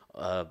plus,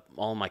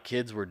 all my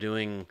kids were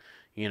doing,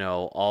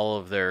 all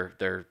of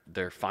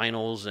their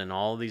finals and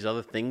all these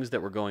other things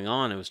that were going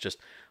on. It was just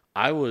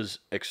I was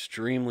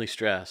extremely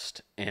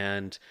stressed,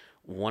 and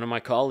one of my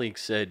colleagues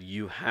said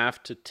you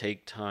have to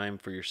take time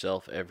for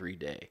yourself every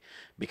day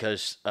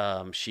because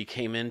she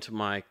came into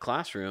my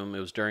classroom. It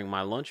was during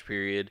my lunch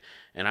period,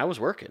 and I was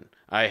working.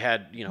 I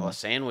had a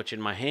sandwich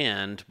in my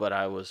hand, but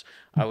I was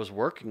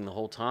working the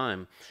whole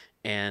time,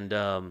 and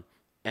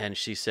and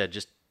she said,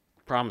 just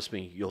promise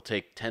me you'll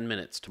take 10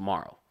 minutes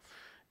tomorrow.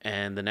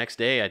 And the next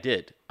day I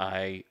did.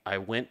 I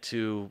went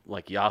to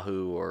like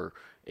Yahoo or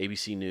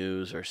ABC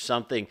News or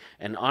something,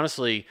 and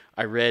honestly,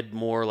 I read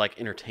more like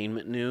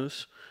entertainment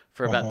news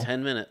for about Uh-huh.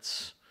 10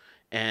 minutes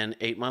and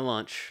ate my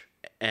lunch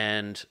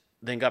and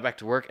then got back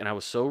to work, and I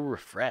was so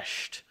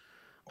refreshed.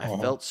 I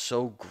Uh-huh. felt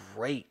so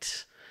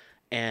great.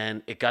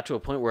 And it got to a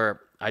point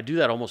where I do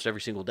that almost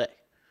every single day.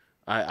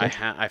 Good.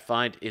 I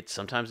find it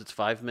sometimes it's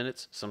 5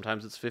 minutes,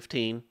 sometimes it's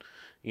 15.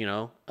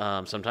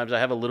 Sometimes I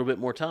have a little bit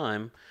more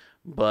time,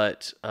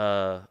 but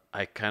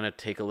I kind of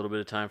take a little bit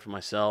of time for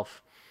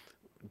myself,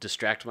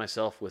 distract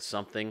myself with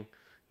something,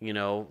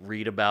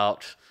 read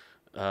about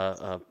uh,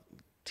 uh,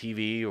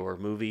 TV or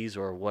movies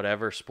or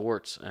whatever,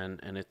 sports,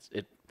 and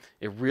it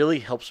really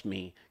helps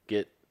me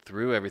get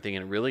through everything,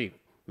 and it really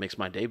makes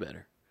my day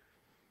better.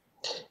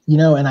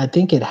 And I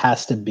think it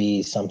has to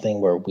be something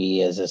where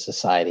we as a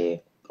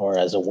society or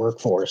as a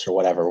workforce or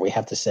whatever, we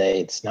have to say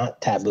it's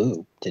not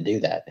taboo to do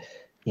that.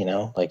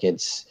 Like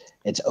it's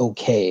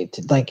okay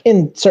to, like,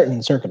 in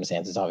certain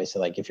circumstances,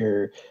 obviously, like if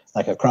you're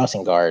like a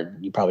crossing guard,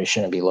 you probably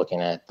shouldn't be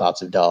looking at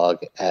Thoughts of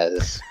Dog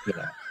as,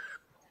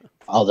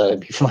 although it'd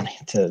be funny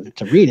to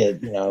read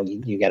it,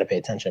 you got to pay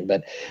attention.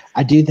 But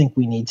I do think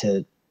we need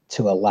to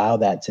allow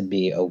that to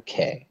be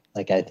okay.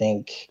 Like I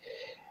think,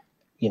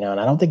 and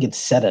I don't think it's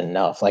said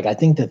enough. Like I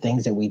think the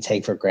things that we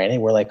take for granted,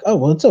 we're like, oh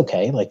well, it's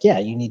okay. Like, yeah,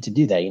 you need to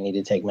do that. You need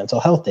to take mental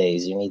health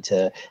days. You need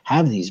to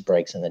have these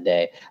breaks in the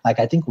day. Like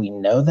I think we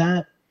know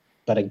that,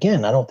 but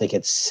again, I don't think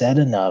it's said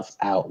enough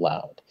out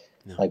loud.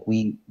 No. Like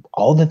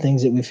all the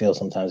things that we feel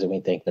sometimes that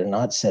we think they're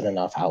not said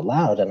enough out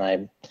loud. And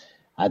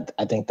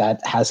I think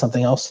that has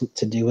something else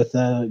to do with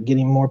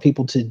getting more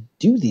people to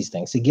do these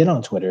things, to get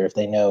on Twitter if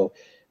they know,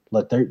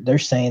 look, they're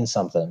saying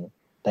something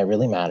that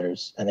really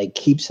matters, and they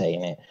keep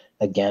saying it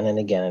again and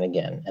again and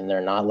again, and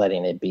they're not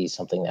letting it be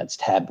something that's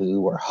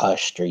taboo or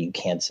hushed or you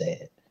can't say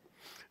it.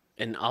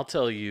 And I'll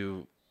tell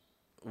you,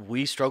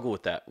 we struggle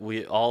with that.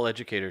 We all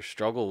educators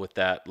struggle with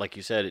that. Like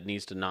you said, it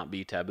needs to not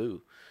be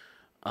taboo.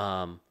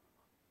 Um,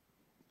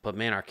 but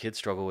man, our kids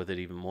struggle with it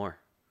even more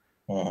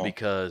Uh-huh.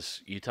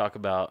 because you talk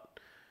about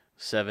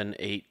 7,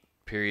 8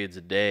 periods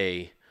a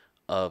day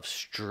of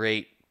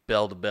straight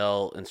bell to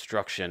bell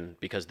instruction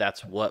because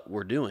that's what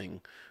we're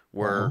doing.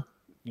 We're Uh-huh.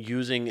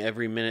 using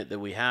every minute that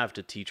we have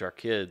to teach our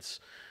kids.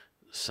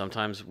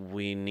 Sometimes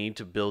we need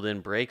to build in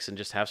breaks and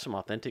just have some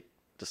authentic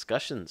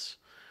discussions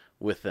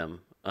with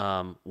them.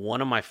 One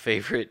of my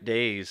favorite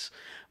days,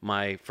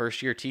 my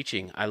first year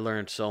teaching, I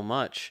learned so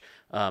much.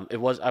 I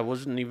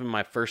wasn't even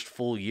my first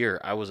full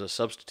year. I was a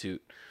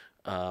substitute.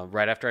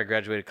 Right after I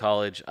graduated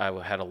college, I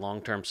had a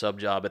long term sub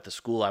job at the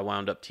school I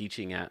wound up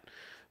teaching at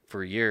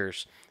for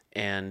years,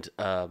 and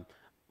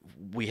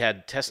we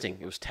had testing.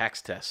 It was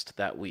tax test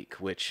that week,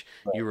 which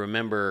you Right.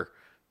 remember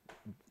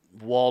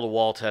wall to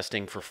wall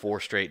testing for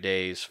 4 straight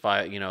days.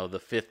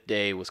 The fifth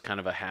day was kind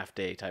of a half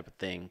day type of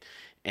thing,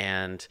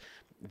 and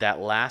that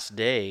last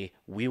day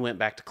we went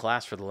back to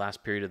class for the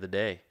last period of the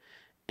day,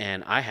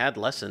 and I had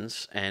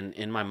lessons, and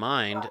in my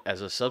mind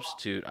as a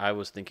substitute I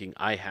was thinking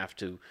I have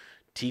to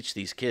teach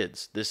these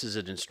kids. This is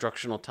an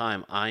instructional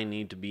time. I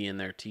need to be in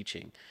there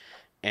teaching.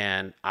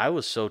 And I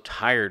was so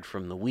tired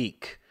from the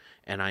week,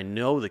 and I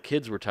know the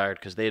kids were tired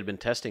because they had been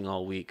testing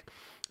all week.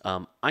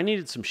 I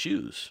needed some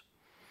shoes.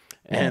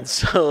 And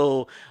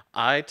Uh-huh. so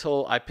I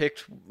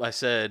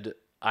said,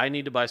 I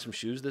need to buy some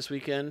shoes this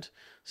weekend.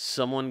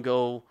 Someone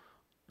go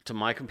to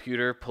my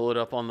computer, pull it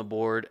up on the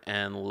board,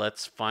 and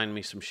let's find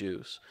me some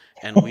shoes.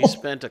 And we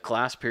spent a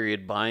class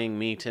period buying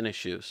me tennis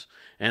shoes.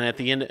 And at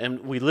the end,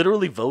 and we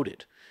literally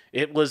voted.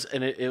 It was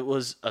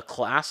a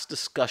class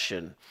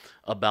discussion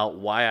about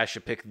why I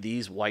should pick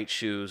these white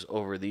shoes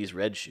over these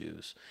red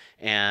shoes.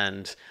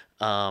 And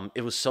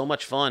it was so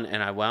much fun.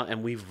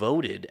 And we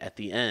voted at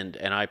the end,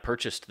 and I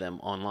purchased them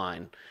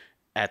online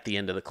at the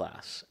end of the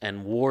class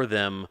and wore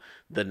them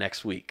the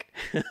next week.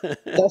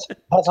 That's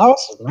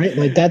awesome, right?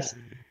 Like that's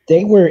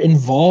they were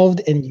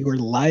involved in your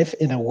life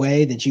in a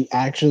way that you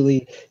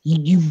actually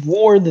you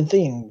wore the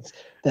things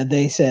that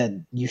they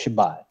said you should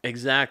buy.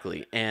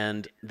 Exactly.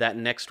 And that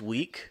next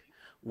week,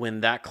 when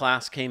that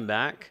class came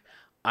back,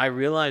 I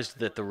realized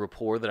that the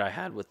rapport that I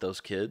had with those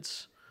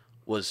kids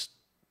was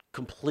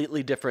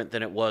completely different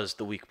than it was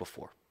the week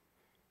before.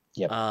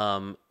 Yep.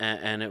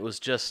 And it was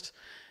just,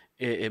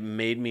 it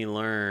made me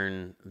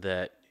learn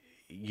that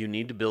you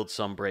need to build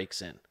some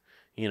breaks in.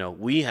 You know,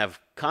 we have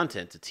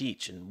content to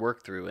teach and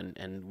work through,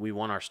 and we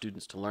want our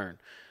students to learn.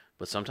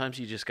 But sometimes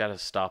you just got to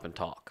stop and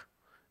talk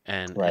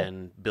Right.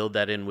 and build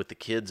that in with the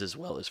kids as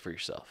well as for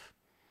yourself.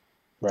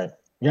 Right.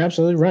 You're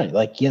absolutely right.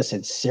 Like, yes,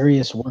 it's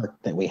serious work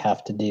that we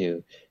have to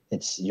do.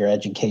 It's your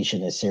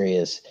education is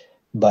serious.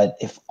 But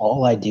if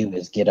all I do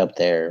is get up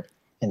there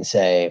and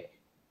say,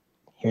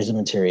 here's a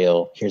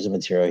material, here's a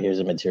material, here's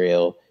a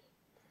material,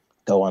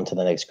 go on to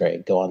the next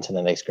grade, go on to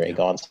the next grade, Yeah.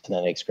 go on to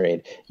the next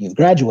grade. You've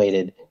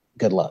graduated,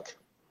 good luck.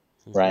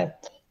 Mm-hmm. Right?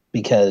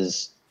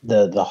 Because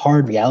the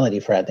hard reality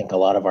for I think a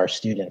lot of our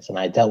students, and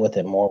I dealt with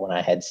it more when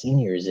I had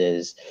seniors,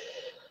 is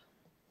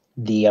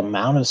the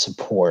amount of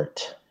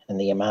support and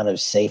the amount of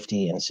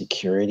safety and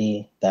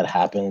security that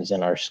happens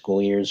in our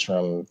school years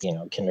from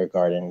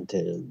kindergarten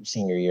to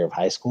senior year of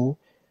high school.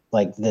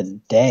 Like the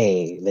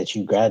day that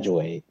you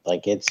graduate,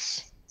 like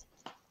it's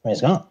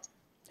gone,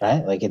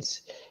 right? Like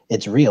it's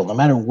real. No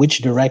matter which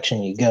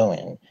direction you go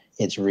in,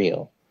 it's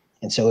real.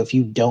 And so if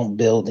you don't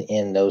build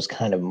in those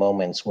kind of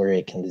moments where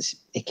it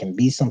can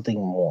be something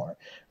more,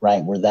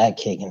 right? Where that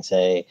kid can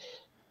say,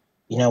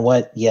 you know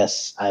what?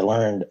 Yes, I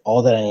learned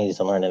all that I needed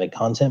to learn in the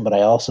content, but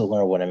I also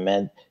learned what it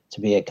meant to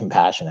be a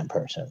compassionate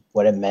person,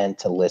 what it meant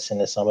to listen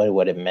to somebody,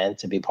 what it meant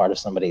to be part of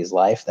somebody's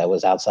life that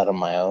was outside of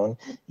my own,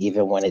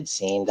 even when it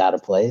seemed out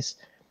of place.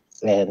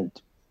 And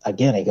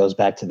again, it goes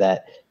back to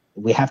that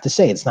we have to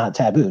say it's not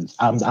taboo.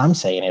 I'm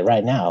saying it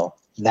right now.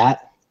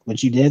 That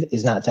what you did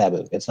is not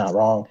taboo. It's not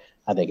wrong.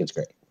 I think it's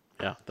great.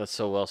 Yeah, that's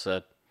so well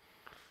said.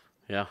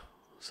 Yeah.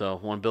 So,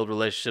 want to build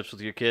relationships with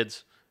your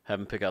kids? Have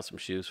them pick out some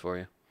shoes for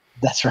you.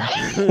 That's right.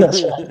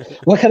 That's right.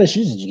 What kind of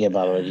shoes did you get,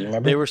 by the way? Do you They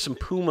remember? were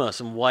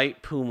some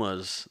white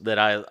Pumas that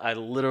I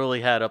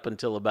literally had up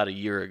until about a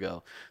year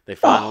ago. Oh,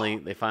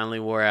 They finally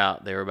wore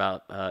out. They were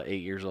about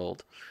 8 years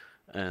old,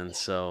 and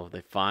so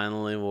they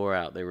finally wore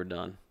out. They were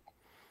done.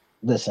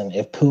 listen,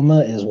 if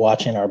Puma is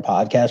watching our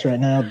podcast right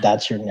now,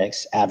 that's your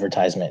next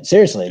advertisement.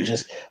 Seriously,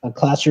 just a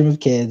classroom of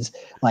kids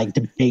like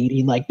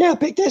debating, like, yeah,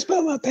 pick this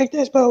Puma, pick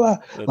this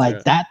Puma. That's Like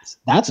right.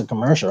 that's a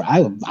commercial.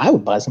 I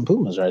would buy some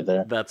Pumas right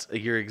there. That's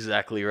you're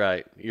exactly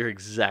right. You're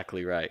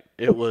exactly right.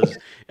 It was.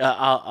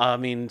 I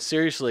mean,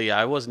 seriously,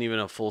 I wasn't even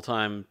a full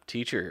time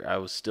teacher. I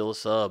was still a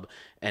sub,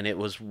 and it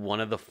was one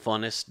of the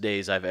funnest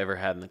days I've ever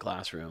had in the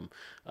classroom.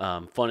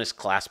 Funnest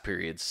class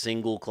period,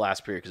 single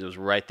class period, because it was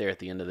right there at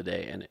the end of the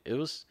day, and it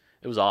was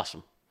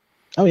awesome.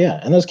 Oh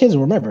yeah, and those kids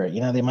will remember it.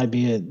 They might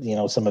be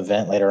at some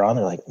event later on.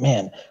 They're like,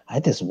 man, I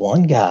had this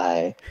one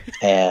guy,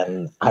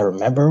 and I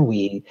remember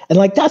we and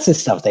like that's the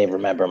stuff they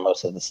remember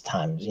most of the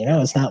times.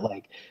 Yeah. It's not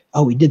like,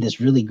 oh, we did this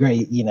really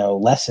great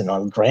lesson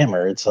on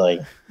grammar. It's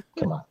like,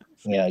 come on,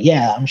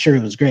 yeah, I'm sure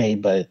it was great,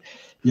 but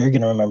you're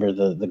gonna remember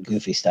the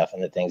goofy stuff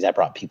and the things that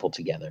brought people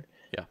together.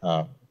 Yeah.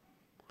 Um,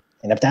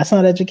 and if that's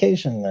not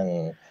education,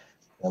 then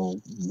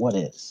what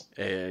is?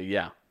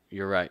 Yeah,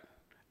 you're right.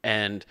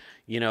 And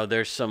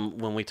there's some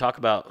when we talk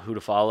about who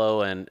to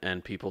follow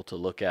and people to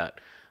look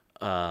at.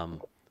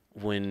 Um,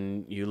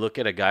 when you look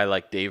at a guy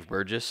like Dave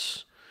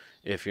Burgess,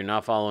 if you're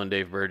not following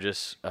Dave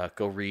Burgess,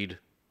 go read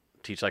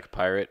Teach Like a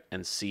Pirate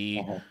and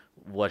see Mhm.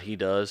 what he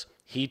does.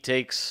 He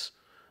takes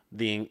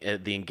the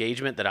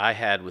engagement that I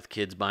had with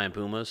kids buying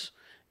Pumas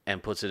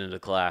and puts it into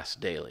class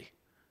daily.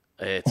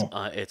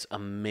 It's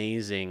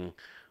amazing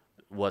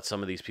what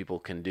some of these people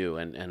can do.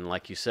 And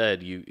like you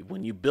said,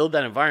 when you build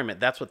that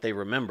environment, that's what they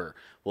remember.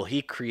 Well,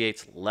 he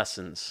creates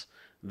lessons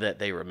that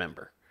they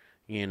remember.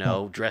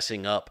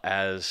 Dressing up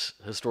as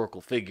historical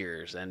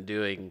figures and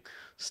doing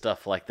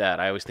stuff like that.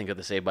 I always think of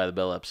the Saved by the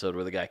Bell episode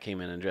where the guy came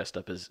in and dressed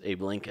up as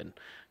Abe Lincoln.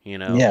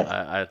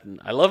 Yeah,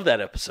 I love that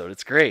episode.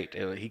 It's great.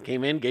 He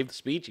came in, gave the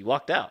speech, he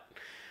walked out.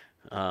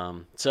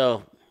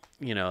 So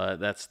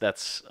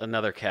that's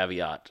another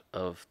caveat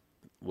of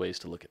ways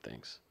to look at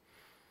things.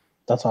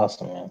 that's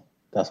awesome, man.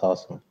 That's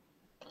awesome.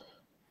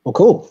 Well,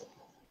 cool.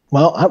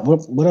 Well,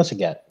 what else you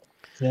got?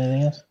 You got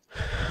anything else?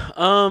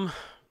 Um,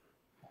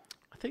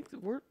 I think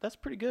that's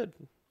pretty good.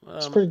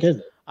 It's pretty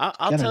good. I'll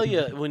Gotta tell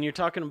you do when you're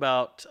talking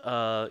about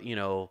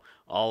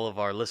all of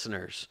our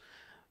listeners,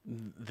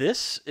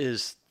 this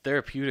is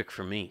therapeutic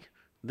for me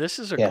This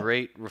is a Yeah.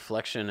 great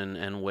reflection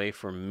and way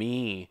for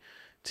me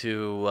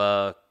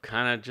to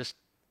kind of just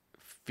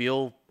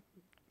feel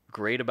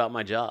great about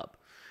my job.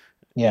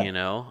 Yeah.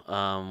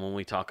 When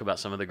we talk about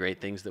some of the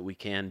great things that we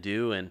can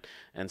do and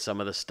some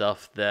of the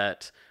stuff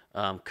that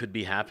could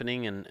be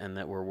happening and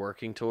that we're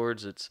working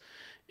towards,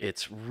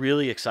 it's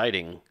really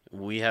exciting.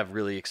 We have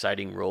really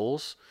exciting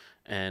roles,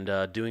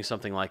 and doing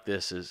something like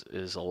this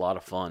is a lot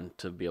of fun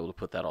to be able to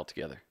put that all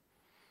together.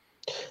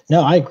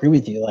 No, I agree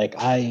with you.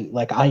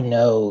 I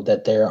know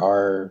that there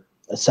are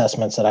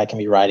assessments that I can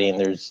be writing.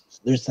 There's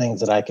things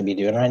that I can be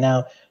doing right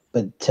now,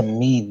 but to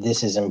me,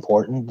 this is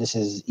important. This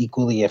is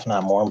equally, if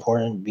not more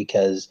important,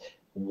 because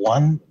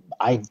one,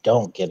 I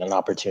don't get an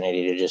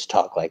opportunity to just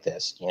talk like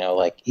this.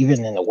 Like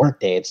even in the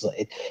workday,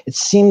 it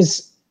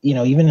seems,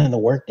 even in the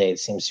workday, it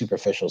seems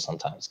superficial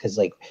sometimes because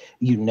like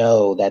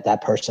that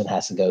person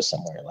has to go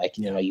somewhere. Like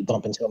Yeah. you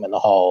bump into them in the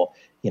hall.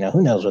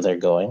 Who knows where they're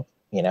going,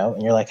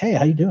 and you're like, hey,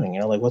 how you doing?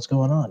 Like, what's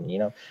going on?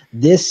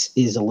 This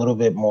is a little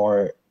bit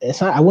more,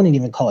 it's not, I wouldn't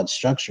even call it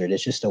structured.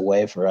 It's just a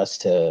way for us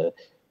to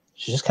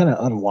just kind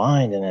of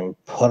unwind and then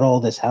put all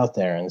this out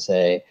there and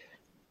say,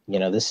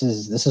 this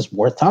is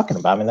worth talking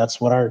about. I mean,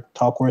 that's what our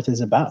talk worth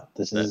is about.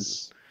 That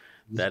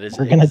that is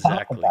We're going to talk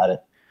exactly. about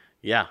it.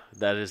 Yeah,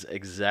 that is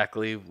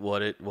exactly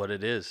what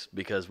it is,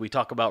 because we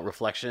talk about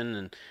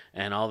reflection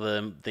and all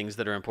the things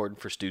that are important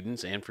for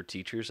students and for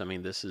teachers. I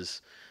mean, this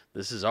is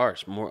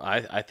ours. More,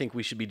 I think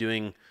we should be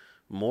doing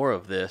more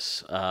of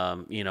this.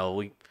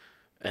 We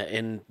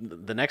and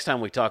the next time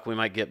we talk, we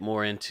might get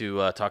more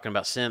into talking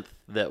about synth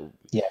that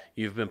Yeah.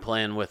 you've been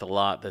playing with a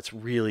lot. That's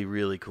really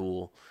really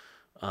cool.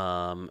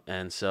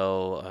 And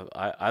so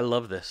I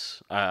love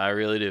this. I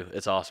really do.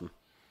 It's awesome.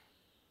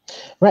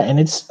 Right. And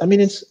I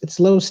mean, it's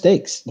low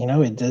stakes,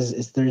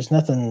 there's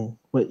nothing,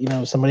 but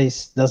somebody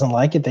doesn't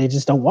like it, they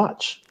just don't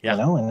watch, Yeah.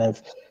 and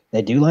if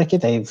they do like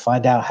it, they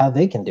find out how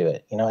they can do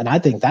it, and I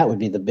think that would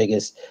be the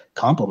biggest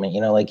compliment,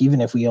 like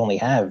even if we only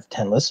have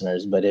 10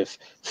 listeners, but if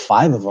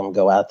 5 of them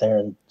go out there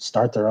and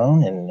start their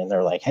own and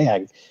they're like,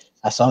 hey,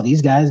 I saw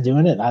these guys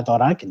doing it and I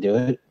thought I could do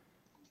it.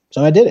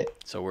 So I did it.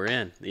 So we're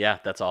in. Yeah,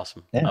 that's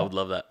awesome. I Yeah. would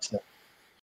love that. So,